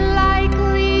 like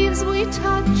leaves we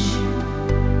touch,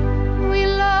 we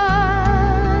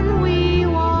learn we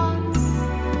once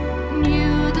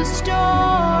knew the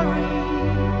story.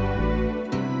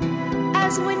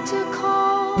 As winter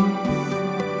calls,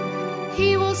 he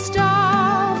will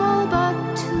starve all but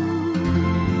to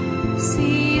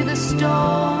see the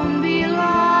stone be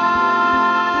light.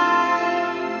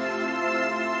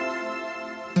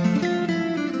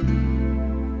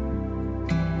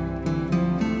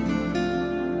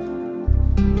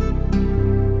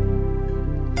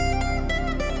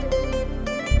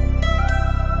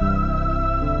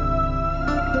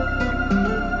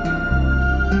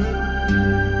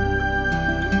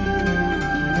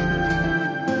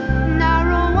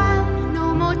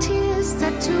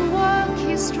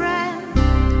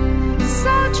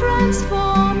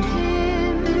 Transformed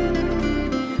him,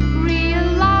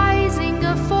 realizing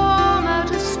a form out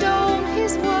of stone,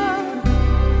 his work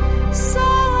so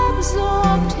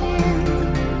absorbed him.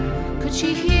 Could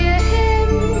she hear him?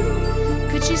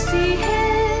 Could she see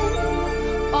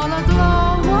him? All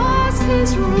aglow was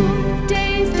his room,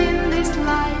 dazed in this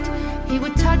light. He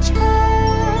would touch her,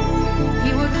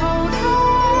 he would hold her,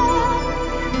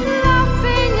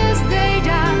 laughing as they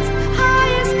dance,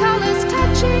 highest colors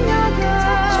touching others.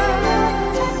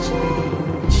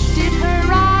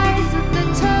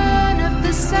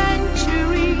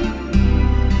 Century,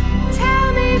 tell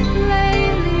me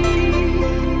plainly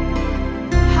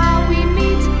how we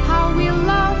meet, how we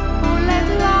love, or let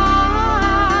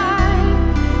life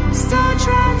so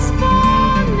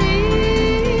transform me,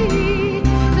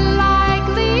 like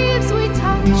leaves we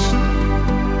touched,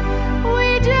 we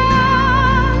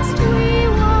danced, we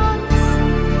once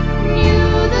knew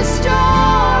the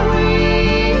story.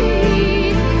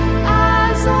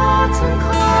 As autumn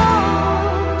called,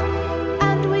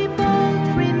 we both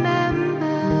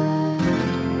remembered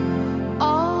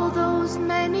all those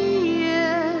many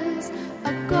years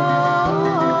ago.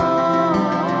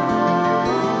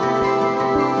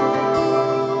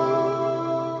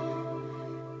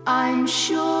 I'm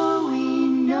sure we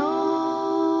know.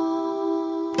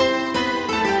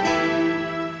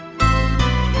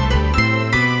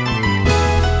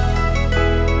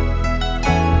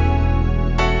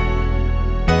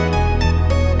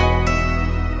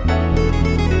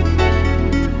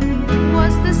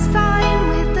 Was the sign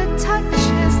with the touch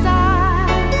as I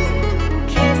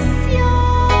kiss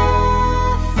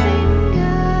your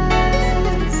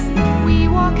fingers? We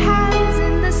walk hands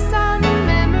in the sun,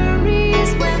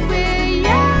 memories when we're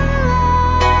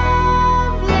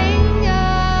young,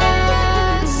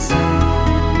 lingers.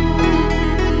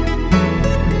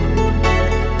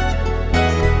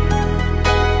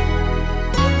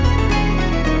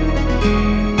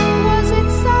 Was it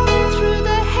sung through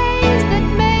the haze that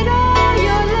made all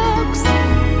your looks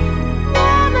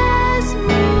warm as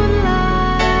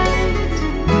moonlight?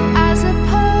 As a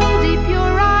pearl deep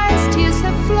your eyes, tears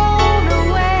have flown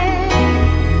away,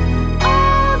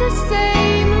 all the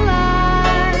same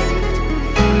light.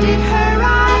 Did her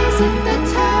eyes at the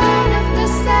turn of the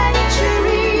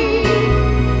century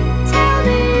tell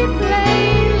me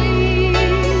plainly,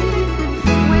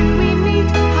 when we meet,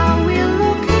 how we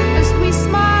look as we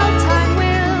smile, time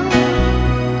will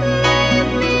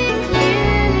leave me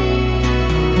clearly,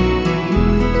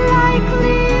 like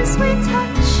leaves we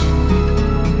touch,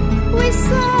 we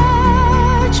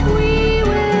search, we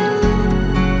will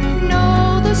know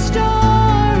the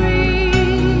story.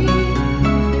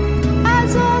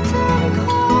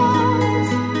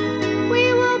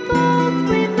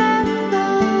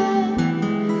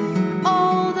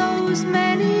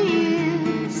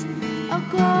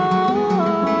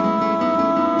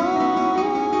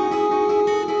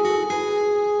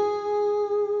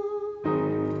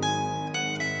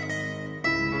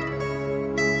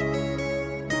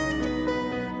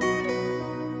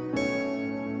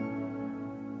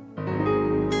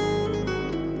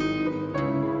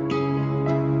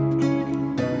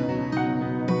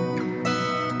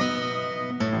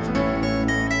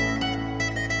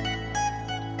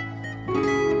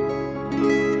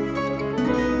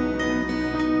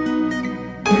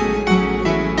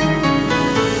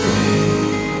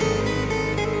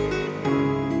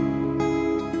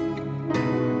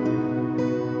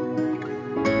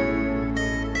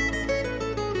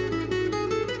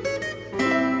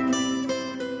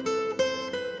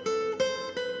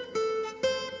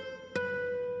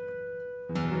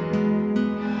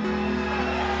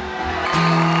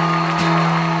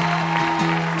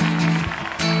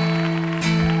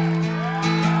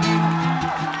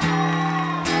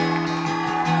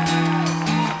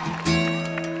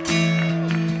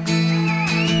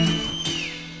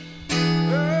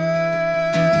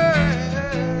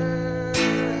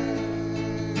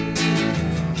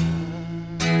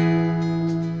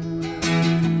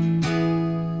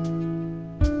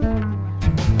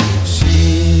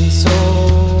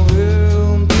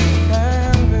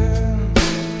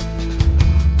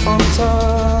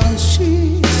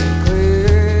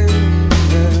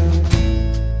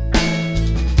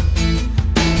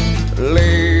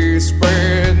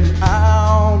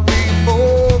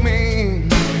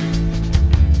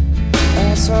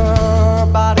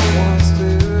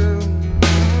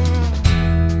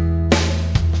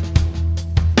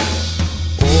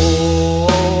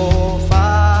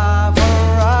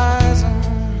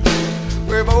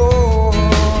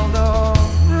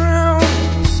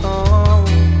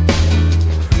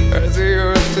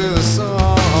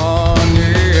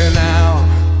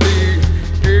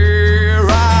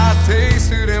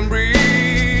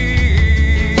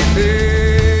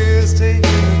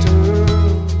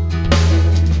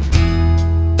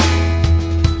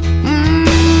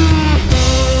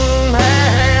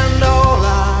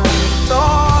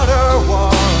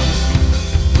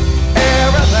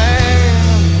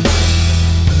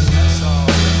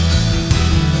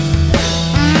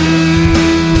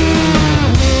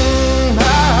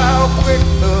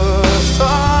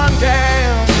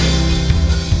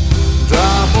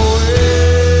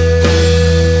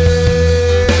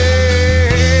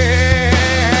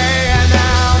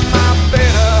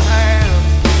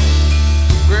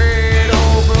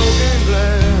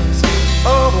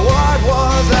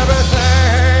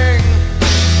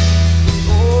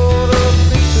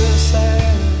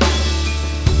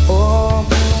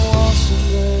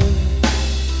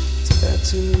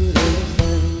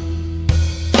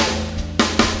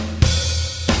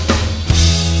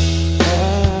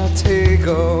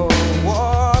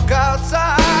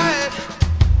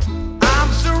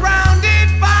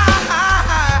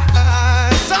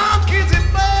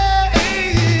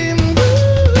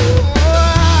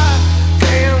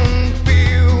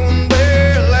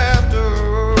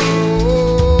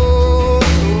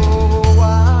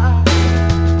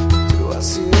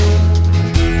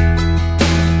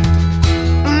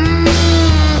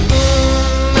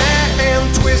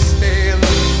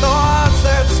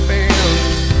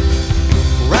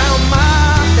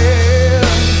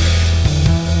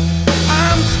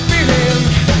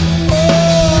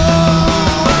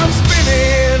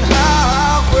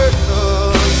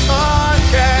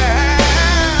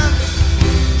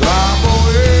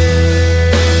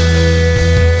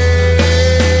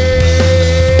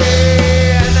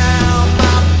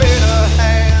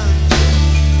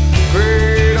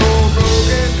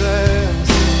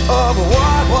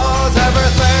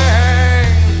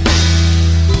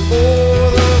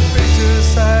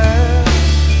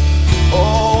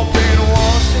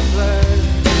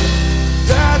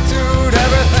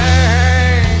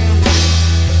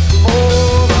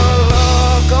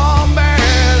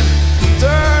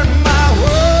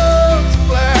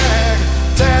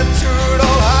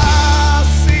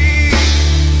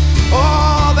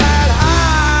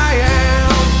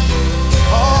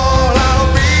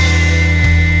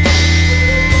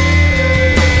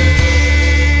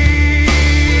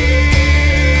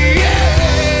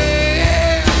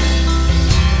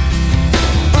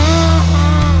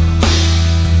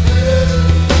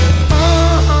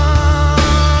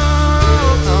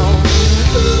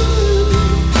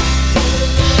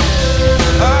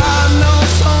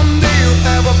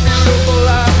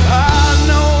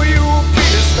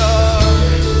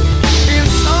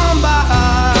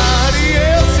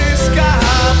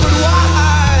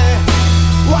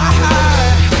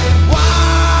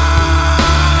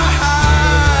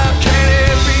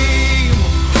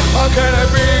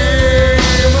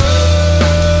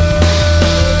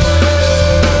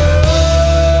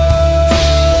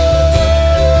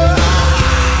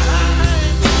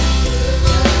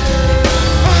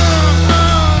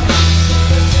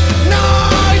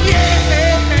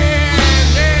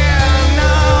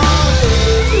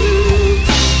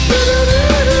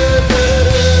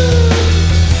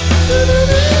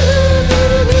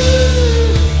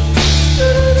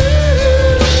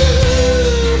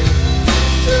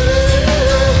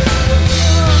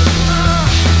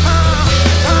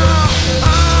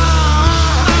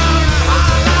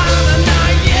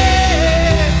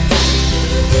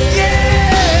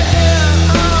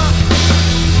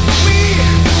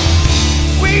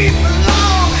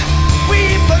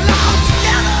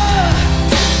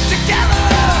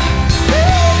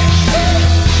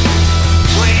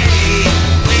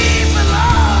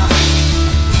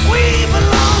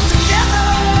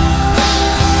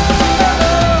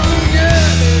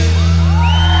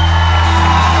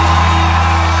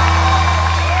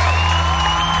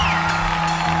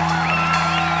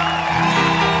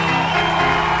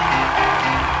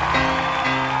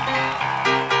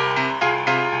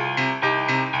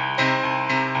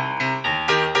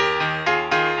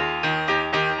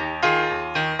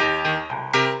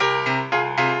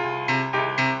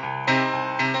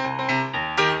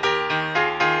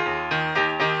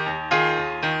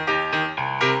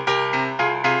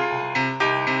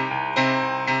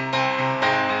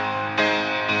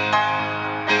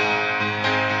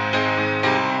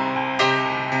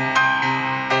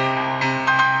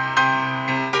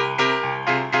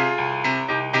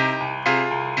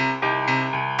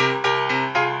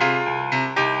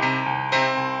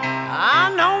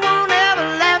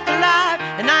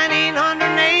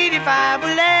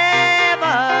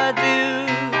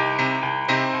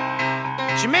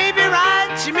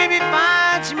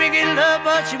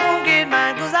 she won't get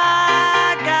mine 'cause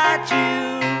I got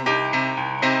you.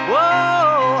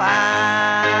 Whoa,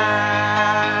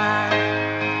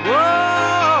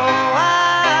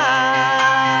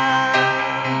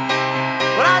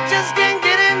 well, I just can't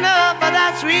get enough of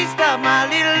that sweet stuff my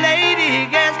little lady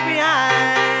gets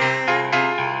behind.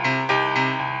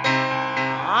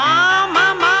 Oh,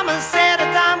 my mama said a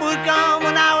time would come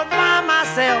when I would find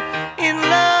myself in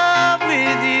love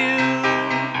with you.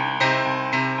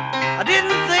 I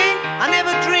didn't think, I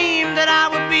never dreamed that I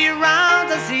would be around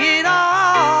to see it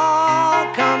all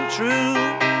come true.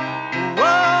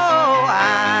 Whoa,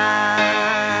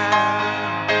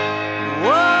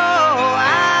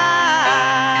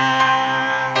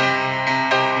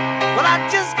 well, I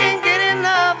just can't get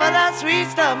enough of that sweet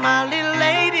stuff my little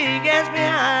lady gets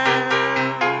behind.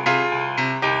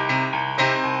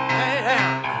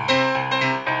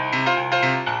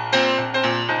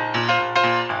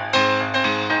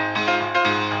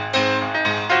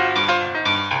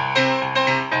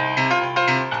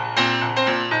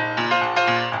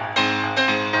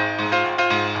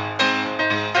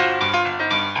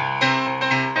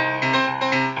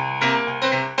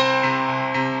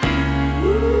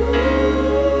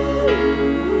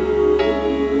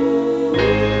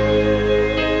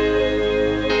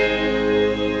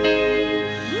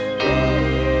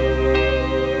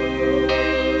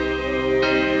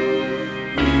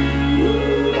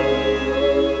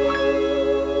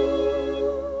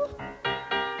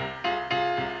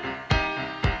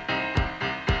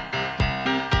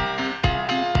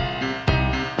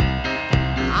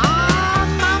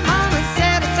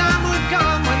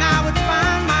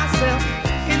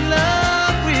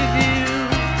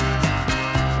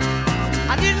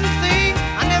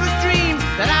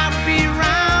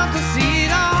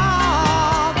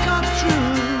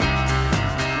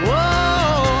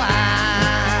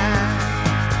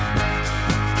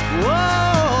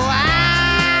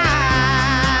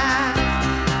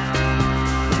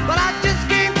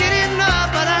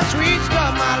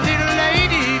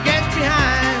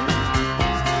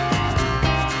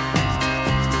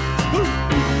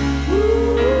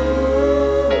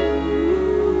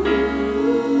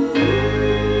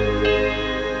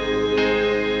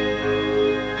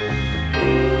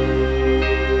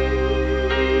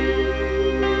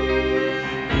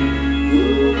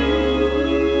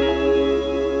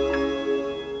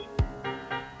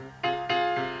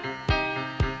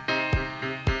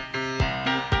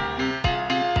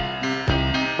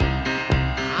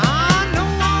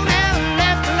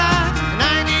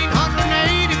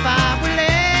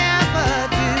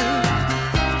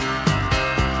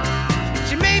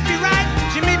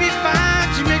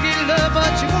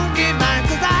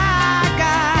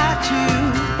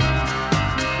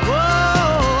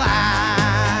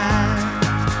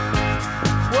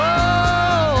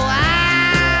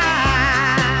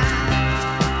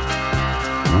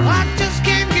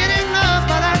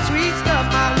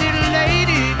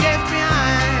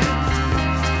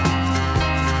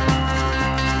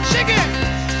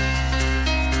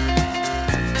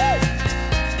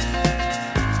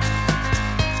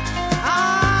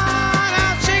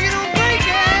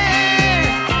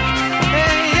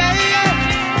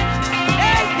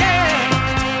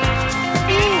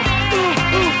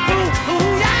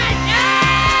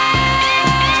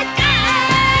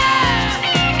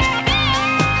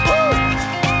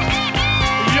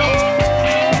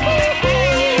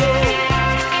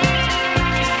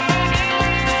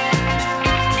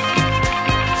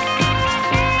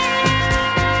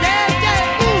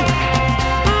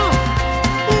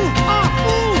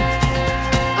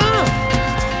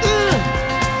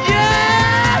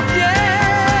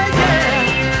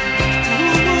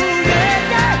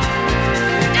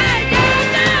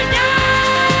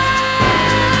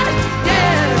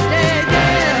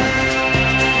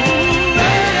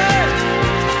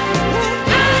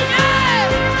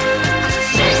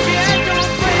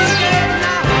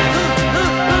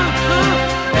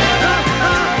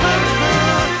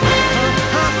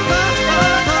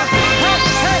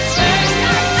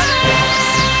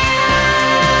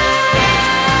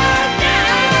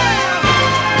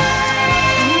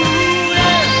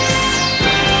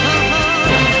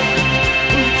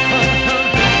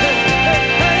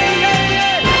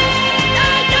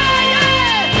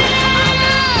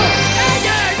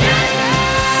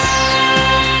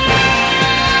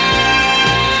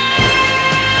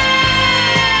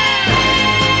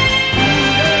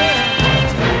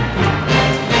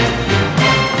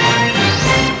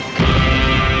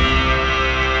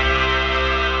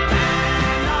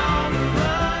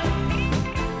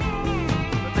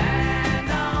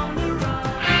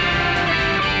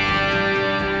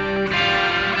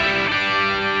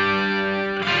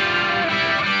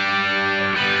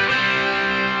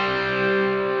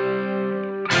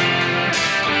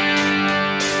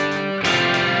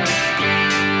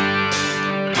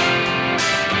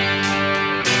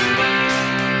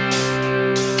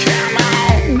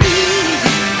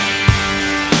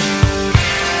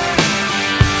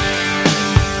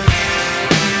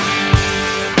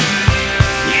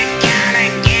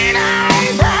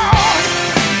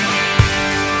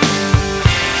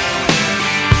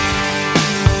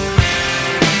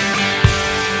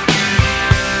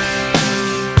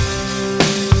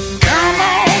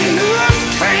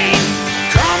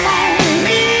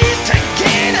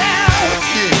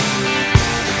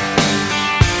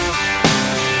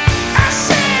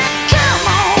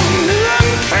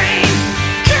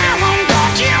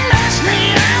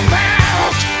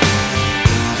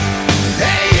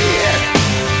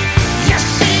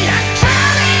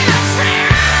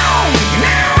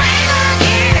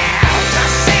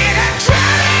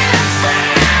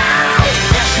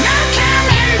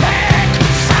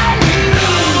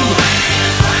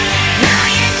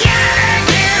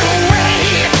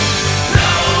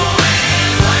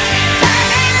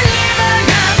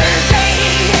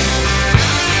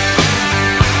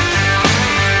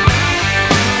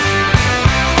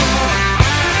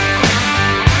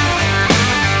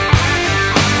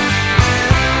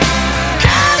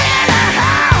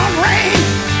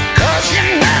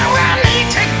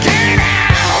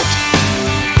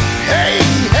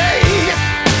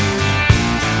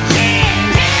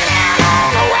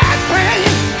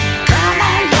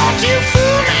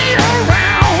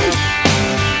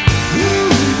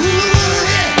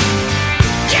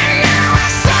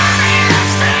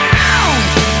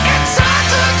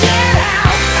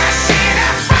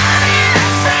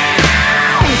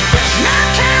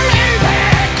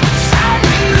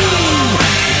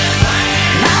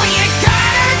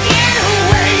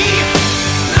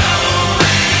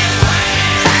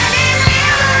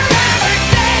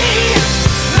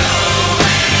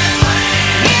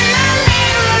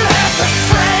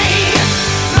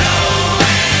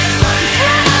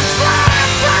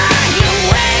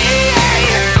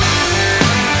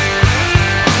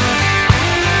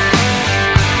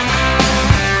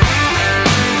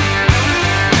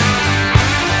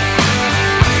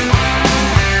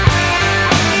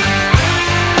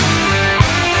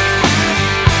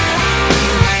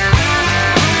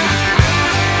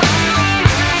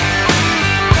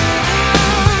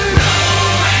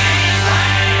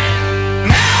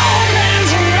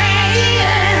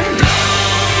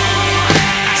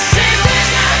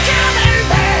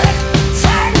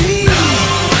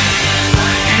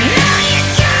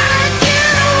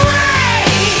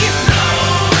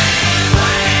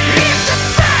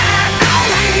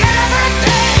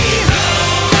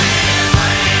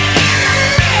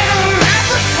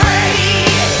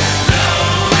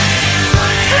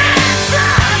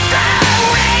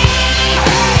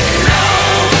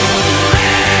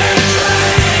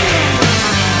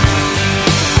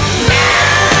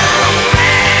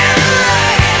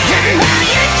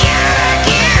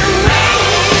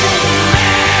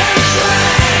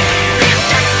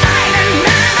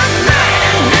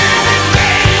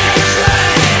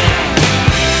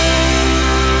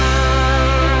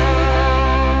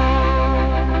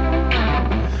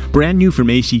 Brand new from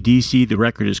AC/DC, the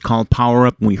record is called Power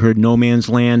Up, and we heard No Man's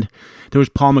Land. There was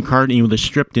Paul McCartney with a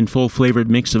stripped and full-flavored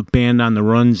mix of Band on the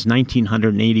Run's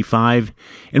 1985,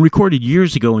 and recorded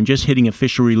years ago and just hitting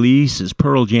official release as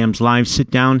Pearl Jam's live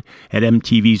sit-down at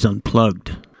MTV's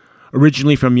Unplugged.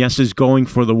 Originally from Yes's Going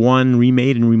for the One,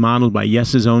 remade and remodeled by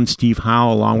Yes's own Steve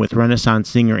Howe along with Renaissance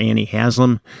singer Annie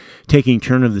Haslam, taking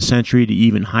turn of the century to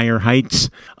even higher heights.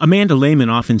 Amanda Lehman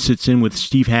often sits in with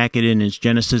Steve Hackett in his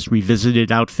Genesis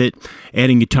Revisited outfit,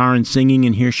 adding guitar and singing,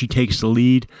 and here she takes the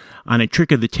lead on A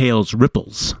Trick of the Tail's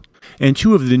Ripples. And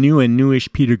two of the new and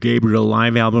newish Peter Gabriel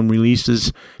live album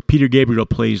releases. Peter Gabriel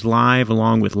plays live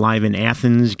along with Live in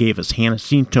Athens, gave us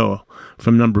Jacinto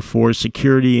from number 4's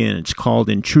Security, and it's called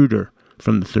Intruder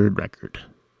from the third record.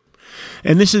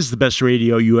 And this is the best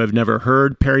radio you have never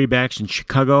heard. Perry Bax in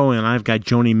Chicago, and I've got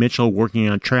Joni Mitchell working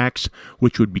on tracks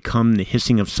which would become the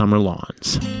hissing of summer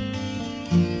lawns.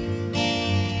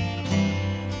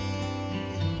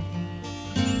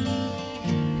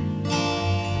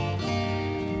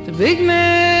 The big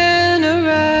man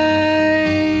arrives,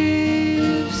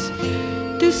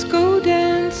 disco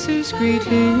dancers greet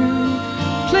him,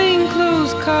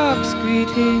 plainclothes cops greet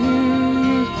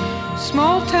him,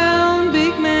 small town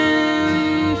big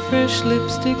man, fresh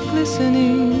lipstick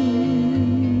glistening,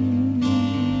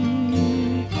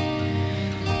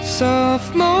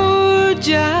 sophomore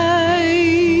jive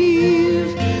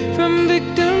from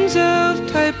victims of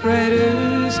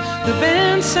typewriters. The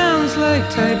band sounds like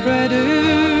typewriters.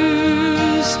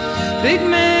 Big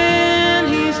man,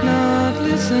 he's not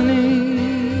listening.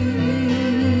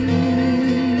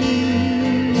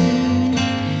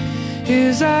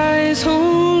 His eyes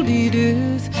hold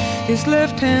Edith, his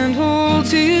left hand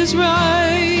holds his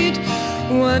right.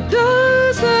 What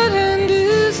does that hand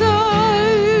desire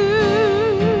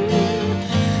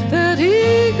that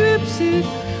he grips it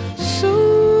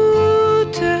so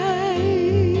tight?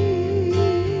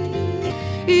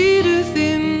 Edith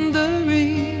in the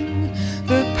ring,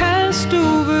 the passed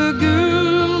over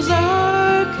girls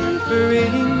are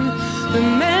conferring. The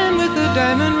man with the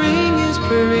diamond ring is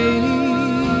praying.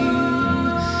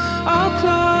 All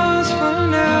claws for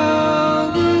now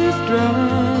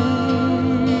withdrawn.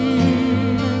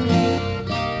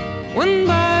 One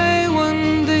by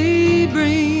one they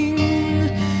bring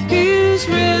his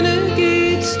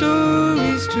renegade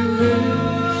stories to her,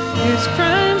 his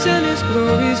crimes and his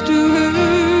glories to her.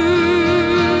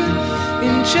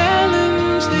 In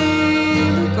challenge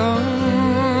they look on.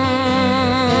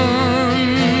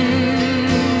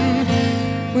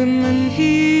 Women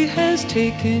he has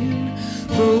taken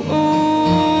grow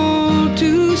old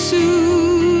too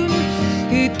soon.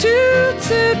 He tilts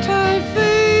their tired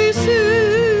faces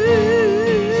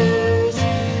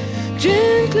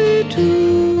gently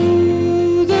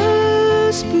to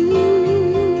the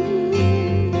spoon.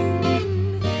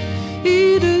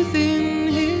 Edith in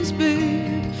his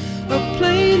bed, a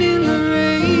plane in the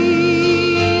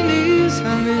rain is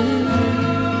humming.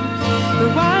 The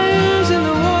wires in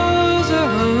the walls are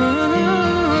hung.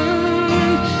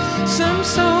 Some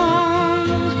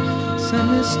song, some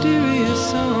mysterious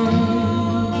song.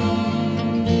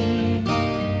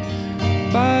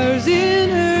 Bars in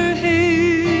her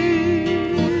head,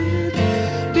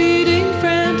 beating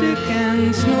frantic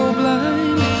and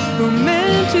snowblind,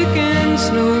 romantic and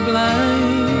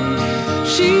snowblind.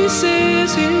 She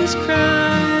says his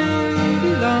crime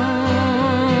belongs.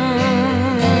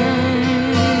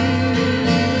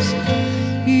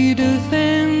 Edith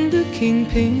and the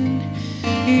kingpin,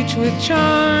 each with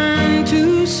charm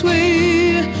to sway,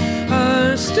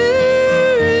 are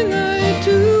staring eye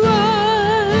to eye.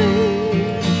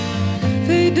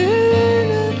 They dare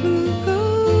not look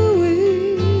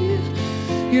away.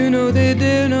 You know they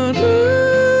dare not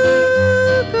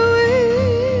look away.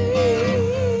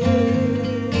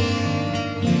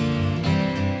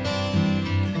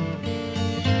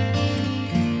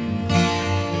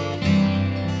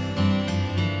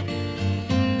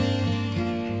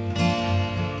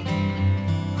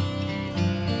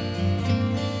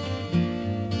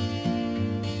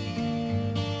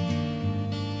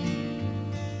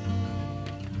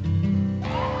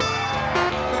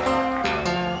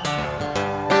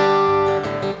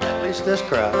 This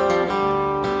crowd.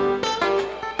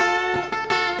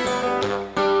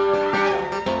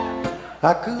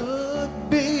 I could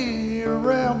be a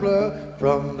rambler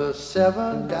from the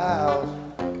 7 dials.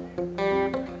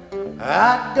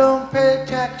 I don't pay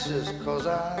taxes 'cause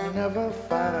I never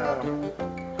file.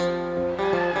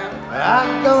 I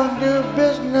don't do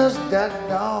business that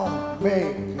don't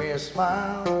make me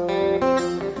smile.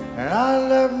 And I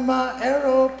love my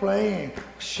aeroplane,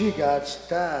 she got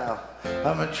style.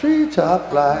 I'm a treetop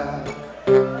flyer.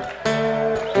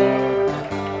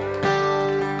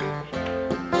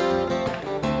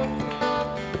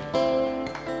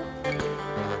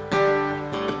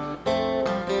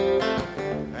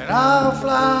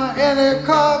 any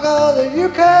cargo that you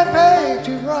can't pay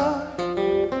to run.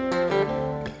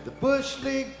 The Bush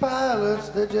League pilots,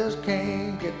 they just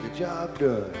can't get the job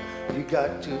done. You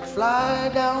got to fly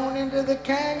down into the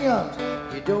canyons,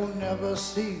 you don't never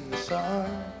see the sun.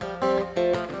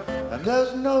 And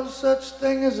there's no such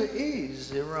thing as an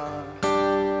easy run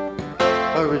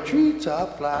or a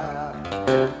treetop fly.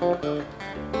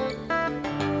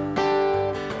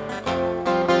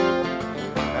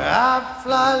 I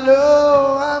fly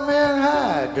low, I'm in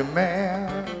high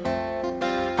demand.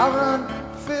 I run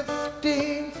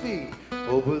 15 feet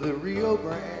over the Rio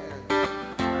Grande,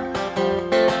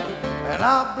 and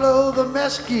I blow the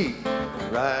mesquite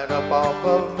right up off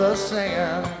of the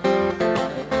sand.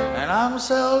 And I'm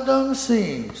seldom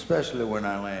seen, especially when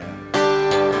I land.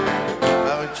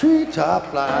 I'm a treetop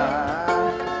fly.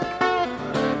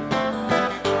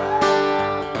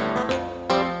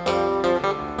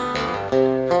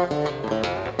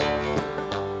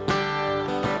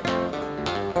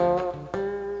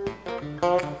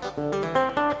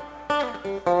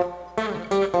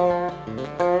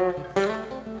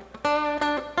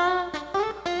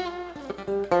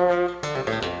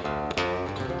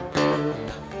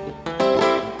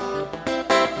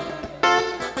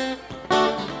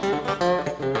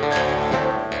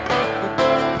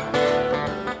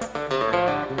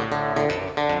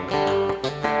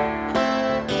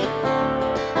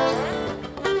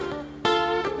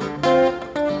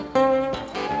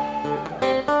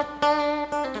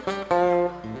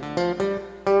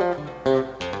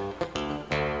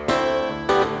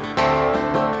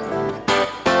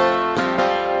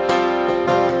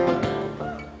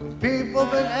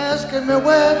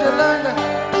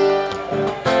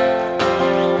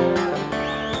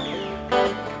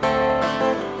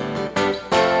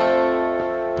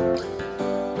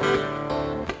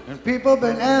 People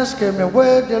been asking me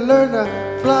where'd you learn to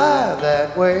fly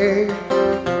that way.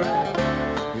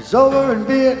 He's over in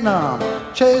Vietnam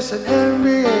chasing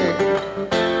NBA.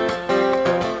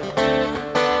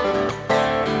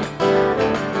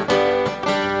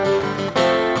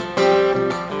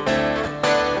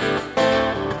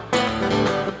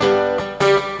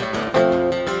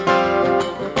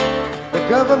 The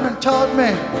government taught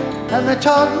me, and they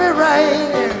taught me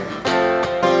right.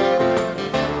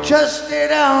 Just stay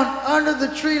down under the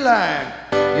tree line,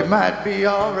 you might be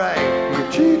alright, you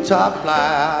treetop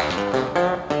fly.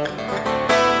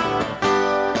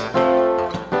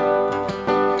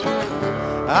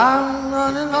 I'm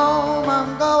running home,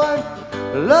 I'm going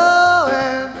low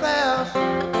and fast.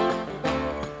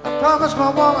 I promised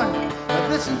my woman that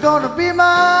this is gonna be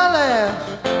my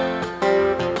last.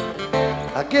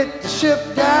 I get the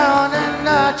ship down and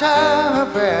I tie her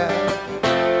fast.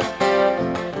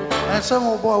 And some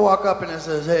old boy walk up and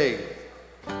says, hey,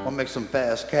 wanna make some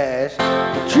fast cash?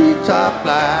 Treetop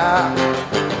fly.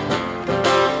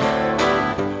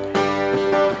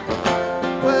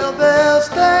 Well, there's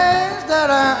things that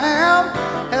I am,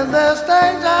 and there's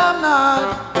things I'm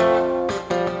not.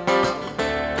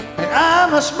 And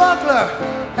I'm a smuggler,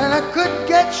 and I could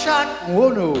get shot. Oh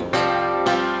no,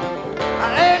 I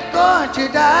ain't going to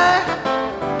die.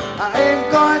 I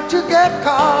ain't going to get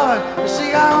caught. You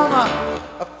see, I'm a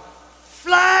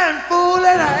flying fool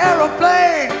in an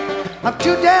aeroplane. I'm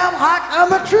too damn hot,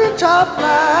 I'm a treetop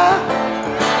fly.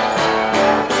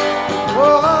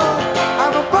 Oh,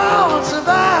 I'm a born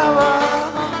survivor.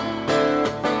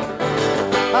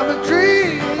 I'm a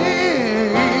treetop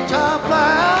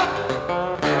fly.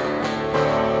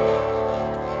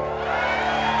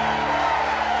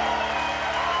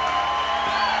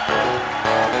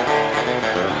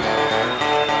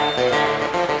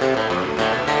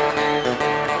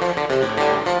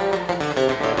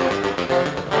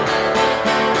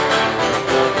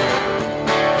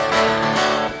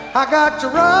 I got to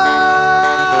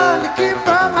run to keep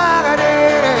from Haggerty,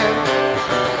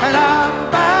 and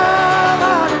I'm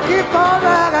bound to keep on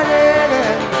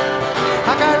Haggerty.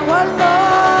 I got one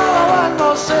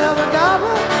more $7,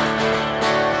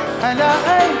 and I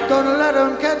ain't gonna let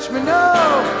them catch me,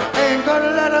 no, ain't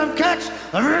gonna let them catch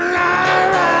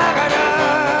Haggerty.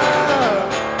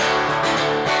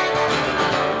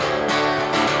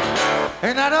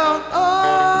 And I don't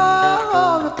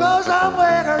owe because I'm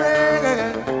waiting.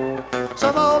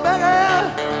 Some old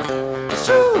beggar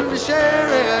soon be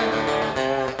sharing.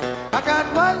 I got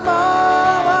one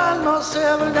more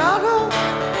 $7,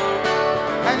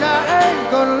 and I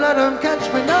ain't gonna let them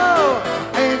catch me, no,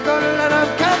 ain't gonna let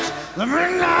them catch the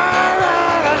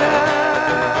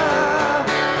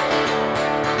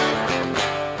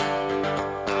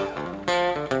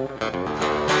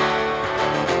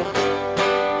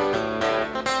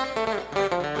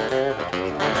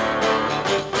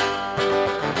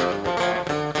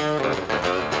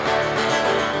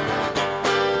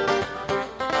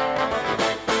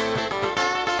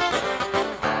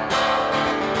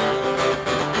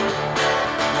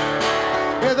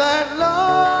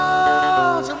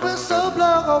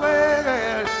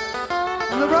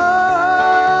the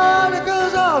road, it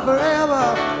goes on forever.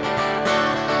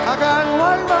 I got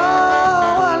one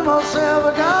more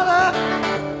silver dollar,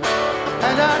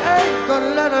 and I ain't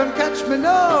gonna let them catch me,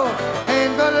 no.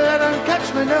 Ain't gonna let them catch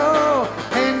me, no.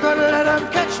 Ain't gonna let them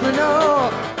catch me, no.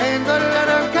 Ain't gonna let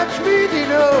them catch me,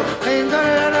 no. Ain't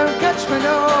gonna let them catch me,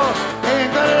 no.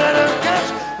 Ain't gonna let them catch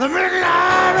the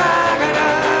midnight ragga.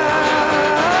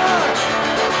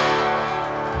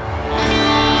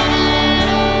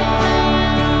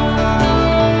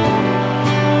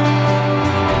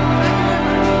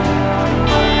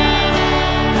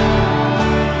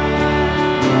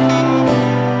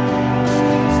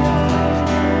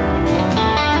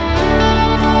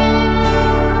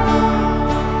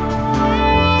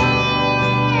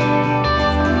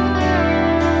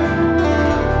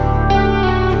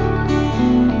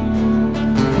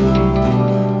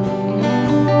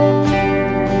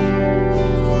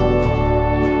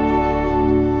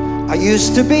 I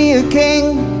used to be a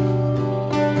king.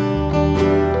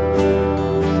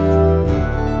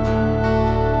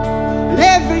 And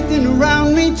everything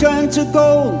around me turned to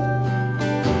gold.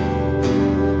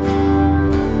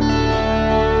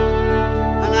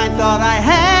 And I thought I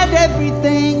had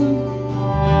everything.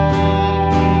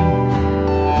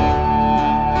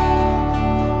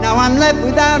 Now I'm left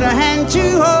without a hand to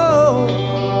hold.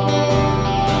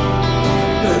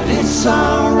 But it's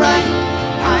alright,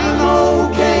 I'm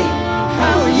okay.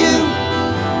 How are you?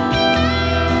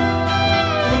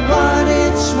 For what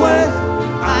it's worth,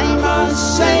 I must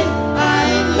say I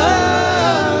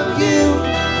love you.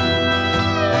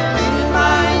 In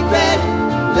my bed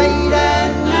late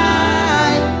at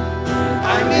night,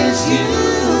 I miss you.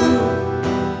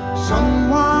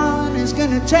 Someone is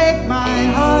gonna take my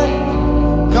heart.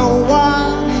 No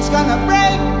one is gonna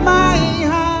break my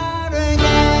heart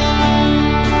again.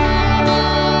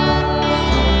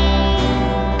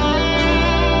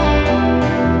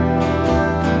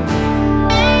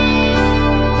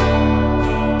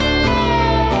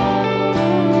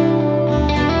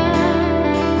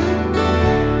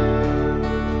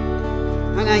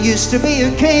 I used to be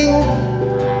a king.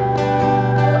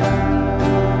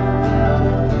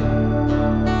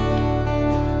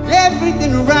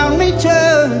 Everything around me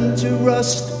turned to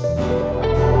rust.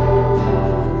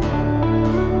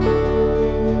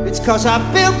 It's 'cause I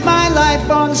built my life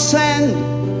on sand.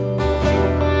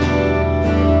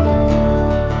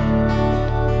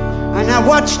 And I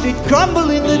watched it crumble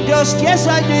in the dust, yes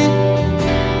I did.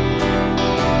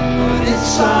 But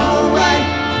it's alright,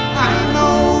 I'm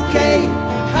okay.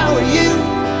 How are you?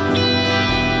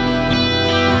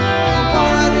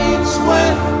 What it's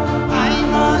worth, I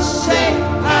must say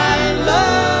I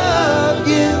love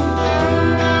you.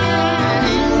 And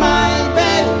in my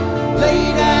bed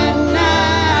late at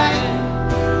night,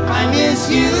 I miss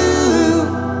you.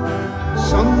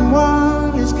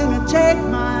 Someone is gonna take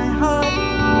my heart.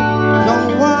 No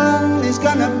one is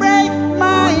gonna break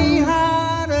my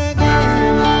heart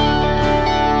again.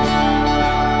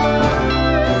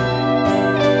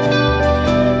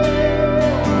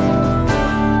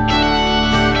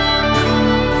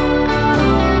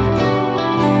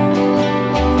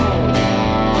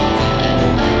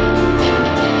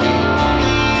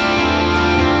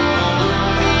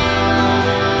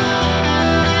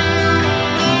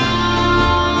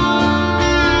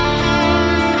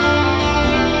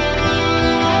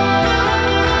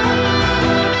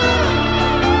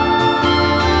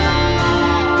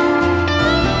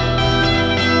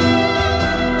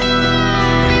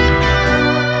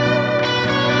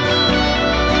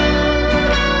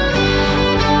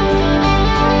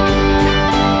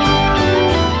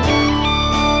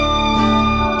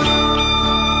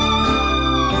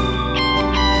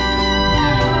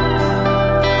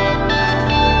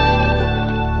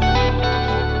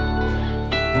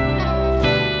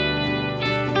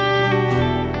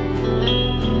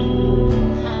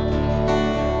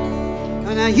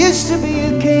 I used to be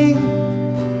a king.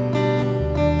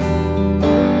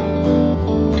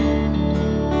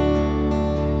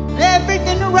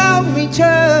 Everything around me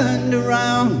turned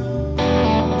around.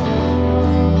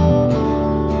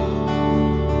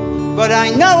 But I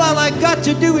know all I got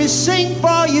to do is sing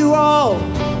for you all.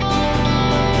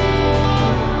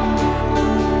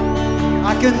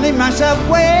 I can leave myself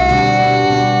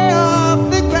way off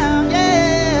the ground,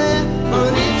 yeah.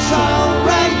 But it's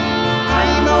alright,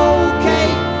 I'm okay.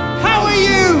 How are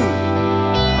you?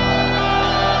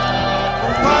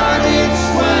 For what it's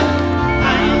worth,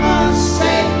 I must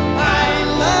say I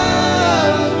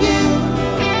love you.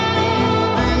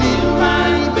 And in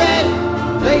my bed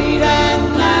late at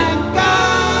night,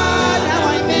 God, how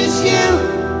I miss you.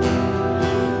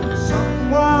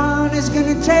 Someone is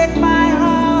gonna take my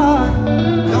heart.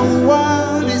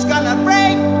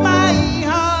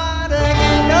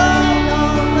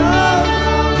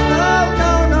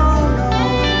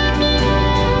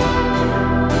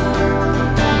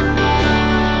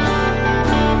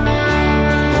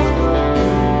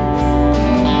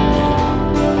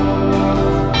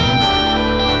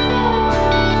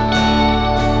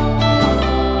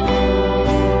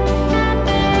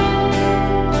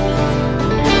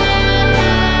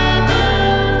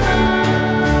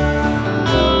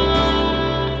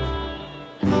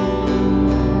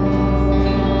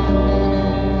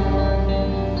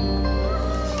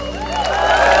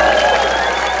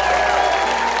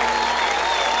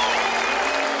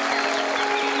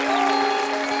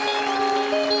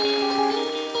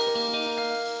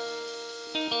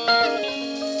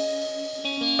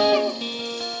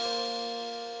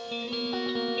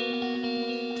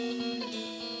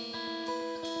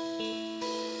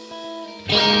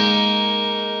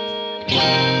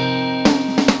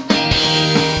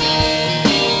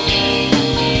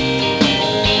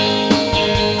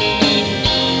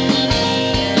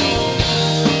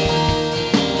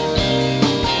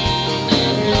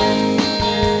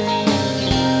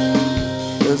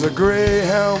 There's a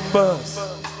Greyhound bus,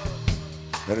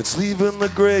 and it's leaving the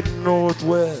great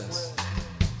Northwest,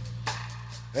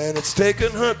 and it's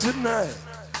taking her tonight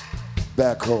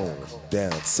back home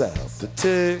down south to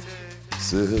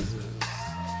Texas.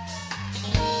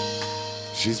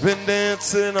 She's been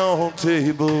dancing on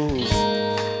tables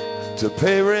to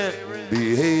pay rent,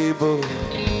 be able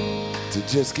to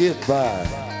just get by,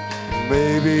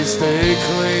 maybe stay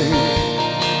clean.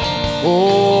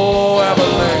 Oh,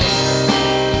 Abilene,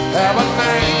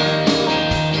 Abilene,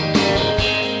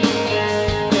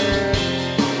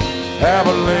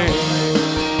 Abilene,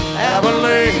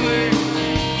 Abilene.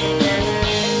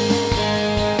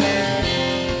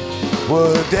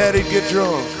 Well, her daddy'd get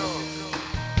drunk,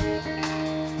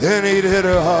 then he'd hit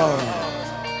her hard,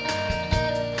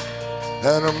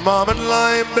 and her mom'd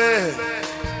lie in bed,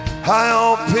 high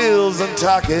on pills and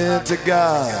talking to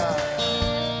God.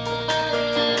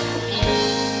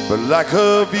 But like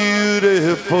her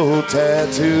beautiful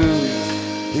tattoos,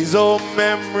 these old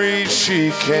memories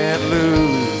she can't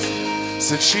lose.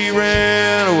 Said she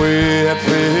ran away at 15.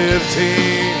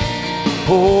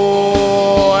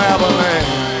 Oh, Abilene,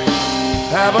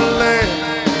 Abilene.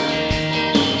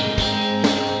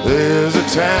 There's a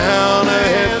town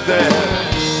ahead there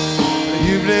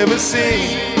you've never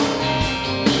seen.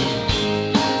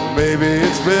 Maybe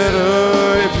it's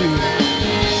better if you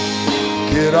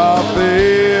get off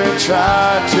there and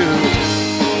try to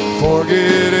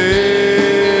forget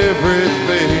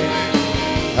everything.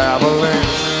 Abilene.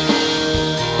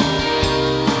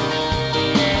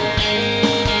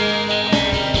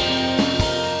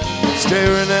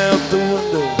 Staring out the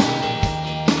window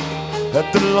at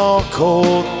the long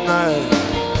cold night,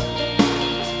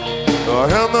 on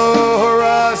the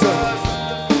horizon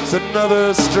is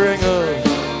another string of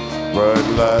bright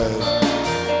light.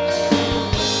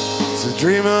 She's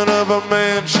dreaming of a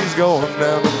man she's going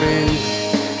down to meet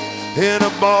in a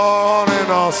bar on an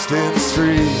Austin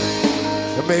street,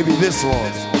 and maybe this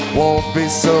one won't be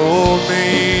so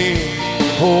mean.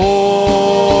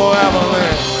 Oh,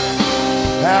 Abilene,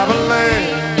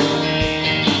 Abilene.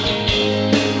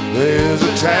 There's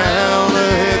a town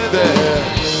ahead there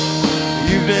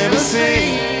you've never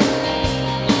seen.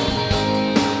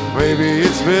 Maybe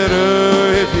it's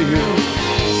better if you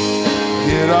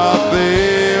get off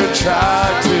there and try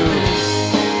to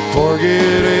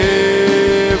forget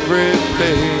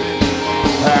everything.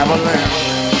 Abilene.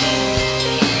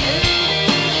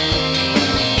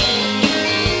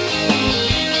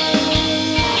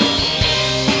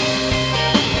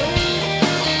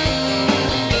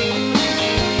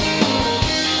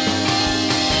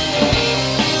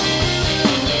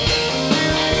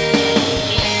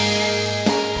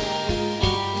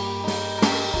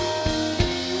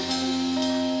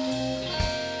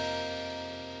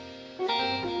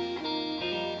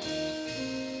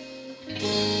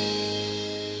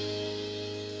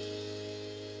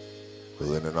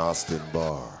 Well, in an Austin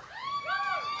bar,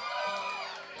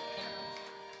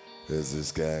 there's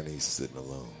this guy and he's sitting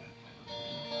alone.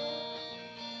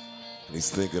 And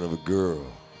he's thinking of a girl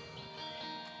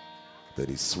that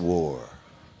he swore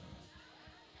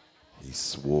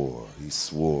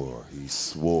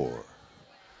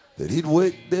that he'd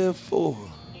wait there for.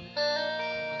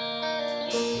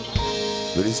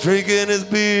 But he's drinking his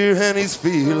beer and he's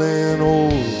feeling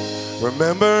old,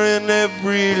 remembering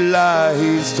every lie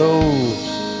he's told,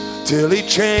 till he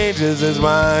changes his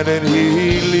mind and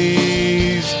he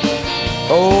leaves.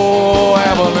 Oh,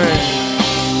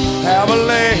 Abilene,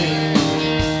 Abilene.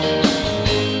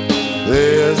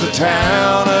 There's a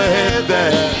town ahead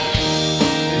that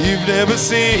you've never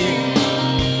seen.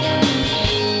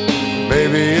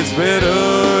 Maybe it's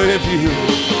better if you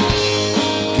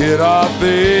get off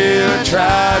there and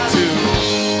try to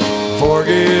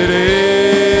forget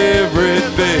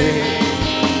everything.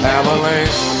 Abilene,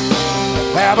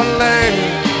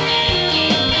 Abilene.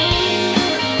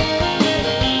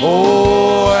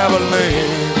 Oh,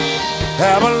 Abilene,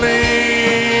 Abilene.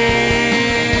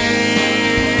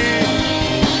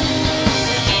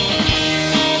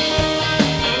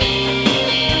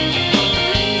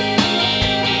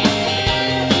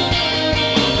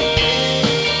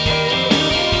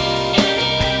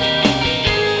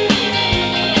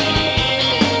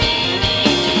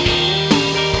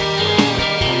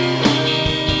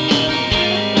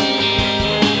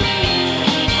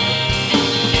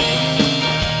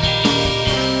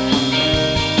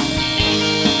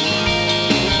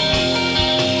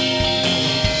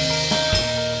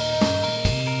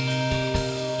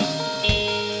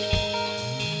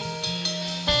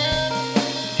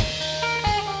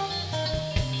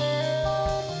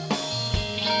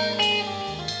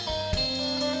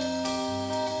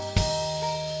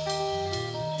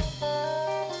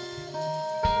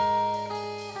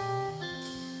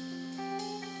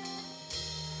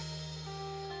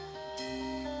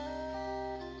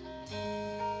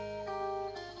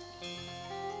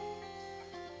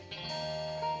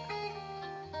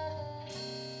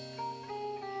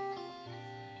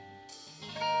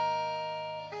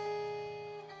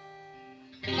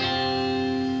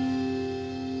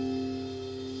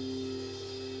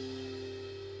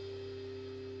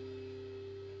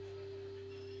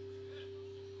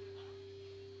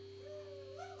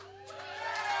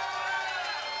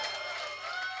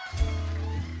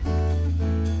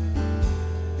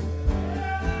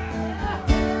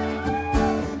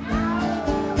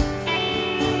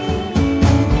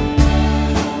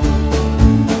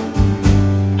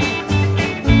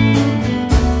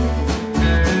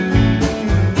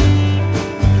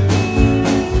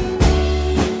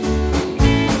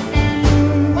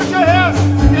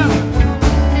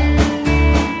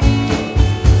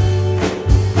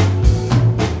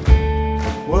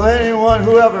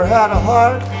 ever had a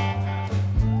heart,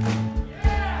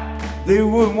 they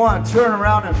wouldn't want to turn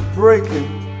around and break it.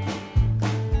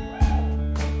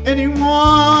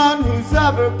 Anyone who's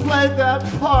ever played that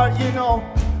part, you know,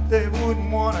 they wouldn't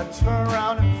want to turn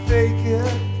around and fake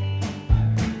it.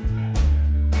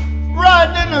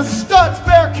 Riding in a Stutz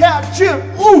Bearcat gym,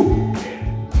 ooh!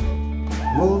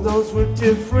 Well, those were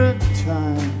different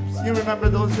times. You remember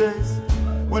those days?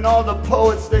 When all the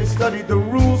poets, they studied the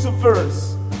rules of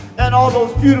verse. And all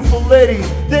those beautiful ladies,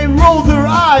 they rolled their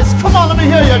eyes. Come on, let me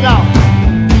hear you now.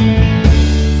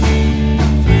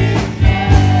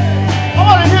 I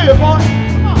want to hear you, boy.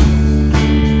 Come on.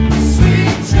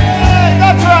 Sweet Jane.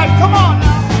 That's right, come on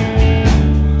now.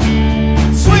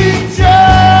 Sweet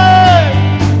Jane.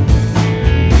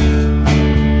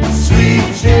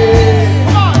 Sweet Jane.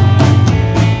 Come on.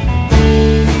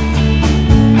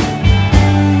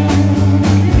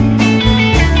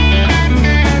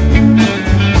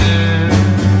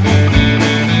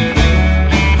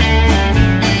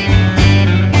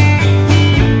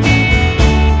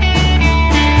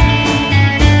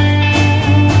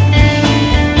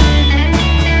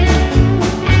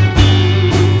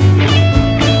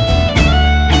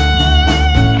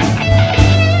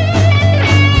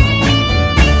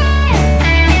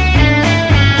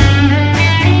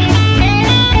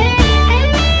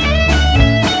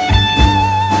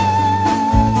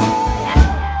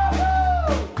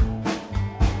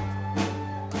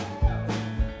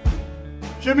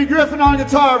 Jimmy Griffin on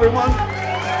guitar, everyone.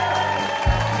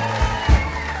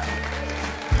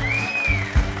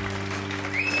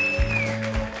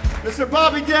 Mr.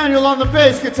 Bobby Daniel on the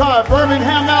bass guitar,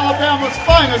 Birmingham, Alabama's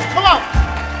finest. Come on.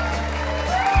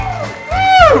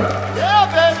 Woo! Yeah,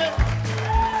 baby.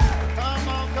 Come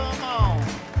on, come on.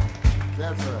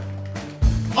 That's right.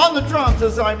 On the drums,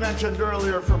 as I mentioned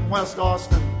earlier, from West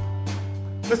Austin,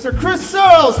 Mr. Chris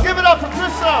Searles. Give it up for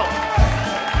Chris Searles.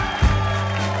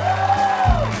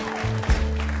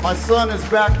 My son is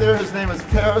back there. His name is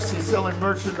Paris. He's selling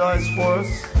merchandise for us.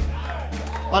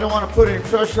 I don't want to put any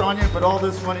pressure on you, but all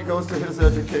this money goes to his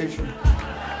education.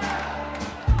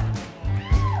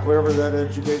 Wherever that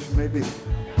education may be.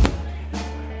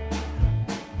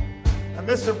 And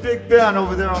Mr. Big Ben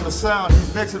over there on the sound,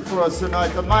 he's mixing for us tonight.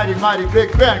 The mighty, mighty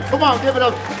Big Ben. Come on, give it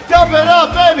up. Dump it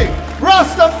up, baby.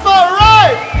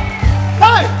 Rastafari!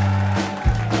 Hey!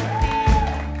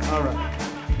 All right.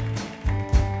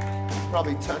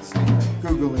 Probably texting,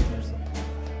 Googling or something.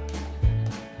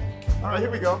 All right, here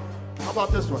we go. How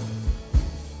about this one?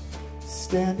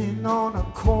 Standing on a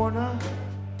corner.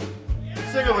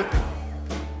 Sing it with me.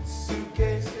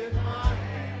 Suitcase in my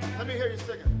hand. Let me hear you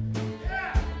sing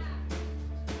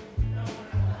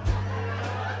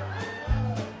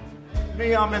it.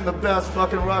 Me, I'm in the best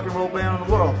fucking rock and roll band in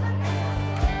the world.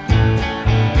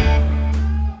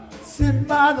 Sitting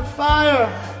by the fire.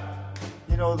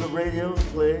 You know, the radio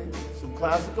plays some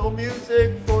classical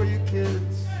music for you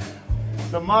kids.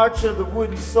 The March of the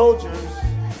Wooden Soldiers.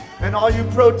 And all you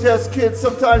protest kids,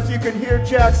 sometimes you can hear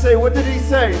Jack say, what did he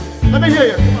say? Let me hear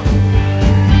you. Come on.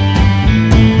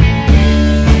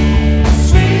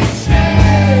 Sweet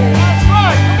Jane. That's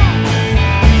right. Come on.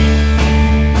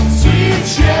 Sweet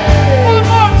Jane. One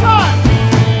more time.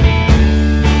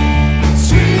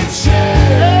 Sweet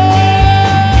Jane.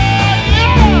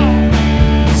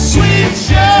 Sweet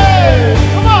Jane.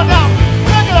 Come on now.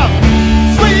 Pick it up.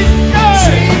 Sweet Jane.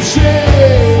 Sweet Jane.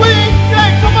 Sweet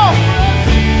Jane. Come on,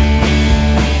 Chris.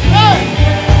 Hey.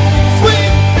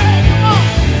 Sweet Jane. Come on.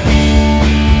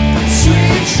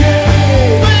 Sweet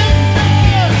Jane. Sweet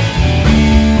Jane.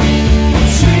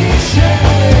 Sweet Jane.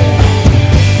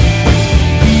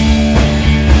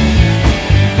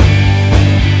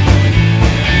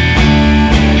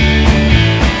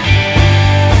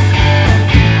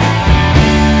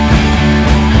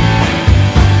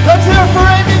 Let's hear it for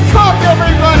Amy Cook,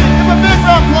 everybody. Give a big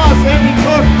round of applause, Amy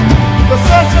Cook. The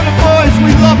Sons and the Boys,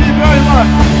 we love you very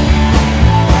much.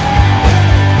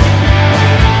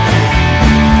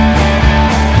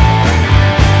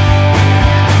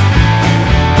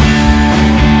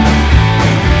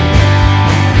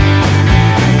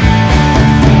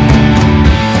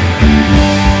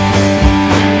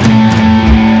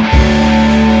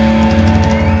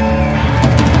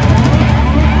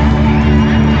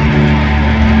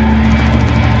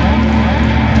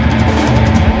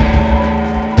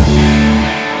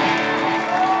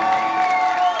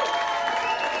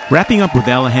 Wrapping up with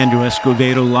Alejandro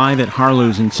Escovedo live at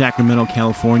Harlow's in Sacramento,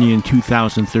 California in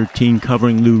 2013,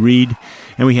 covering Lou Reed.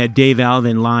 And we had Dave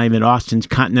Alvin live at Austin's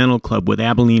Continental Club with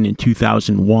Abilene in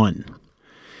 2001.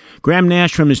 Graham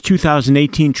Nash from his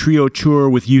 2018 trio tour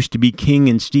with Used to Be King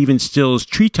and Stephen Stills'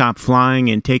 Treetop Flying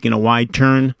and taking a wide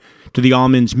turn to the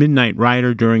Allmans' Midnight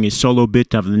Rider during his solo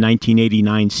bit of the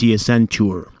 1989 CSN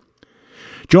tour.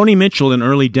 Joni Mitchell, an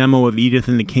early demo of Edith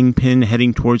and the Kingpin,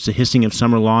 heading towards the Hissing of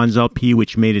Summer Lawns LP,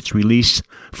 which made its release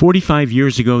 45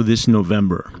 years ago this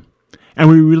November. And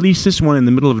we released this one in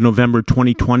the middle of November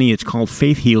 2020. It's called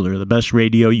Faith Healer, the best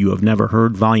radio you have never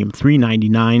heard, volume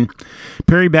 399.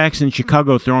 Perry Bax in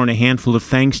Chicago throwing a handful of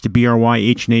thanks to BRY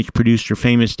H&H producer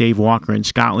famous Dave Walker in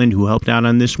Scotland, who helped out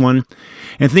on this one.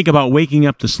 And think about waking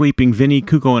up the sleeping Vinnie,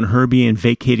 Kuko, and Herbie and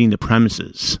vacating the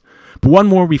premises. But one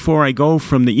more before I go,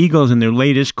 from the Eagles and their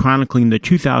latest, chronicling the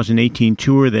 2018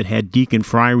 tour that had Deacon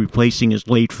Fry replacing his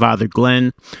late father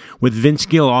Glenn, with Vince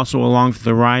Gill also along for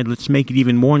the ride. Let's make it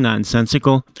even more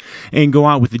nonsensical and go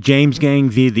out with the James Gang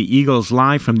via the Eagles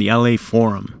live from the LA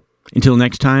Forum. Until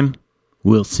next time,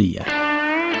 we'll see ya.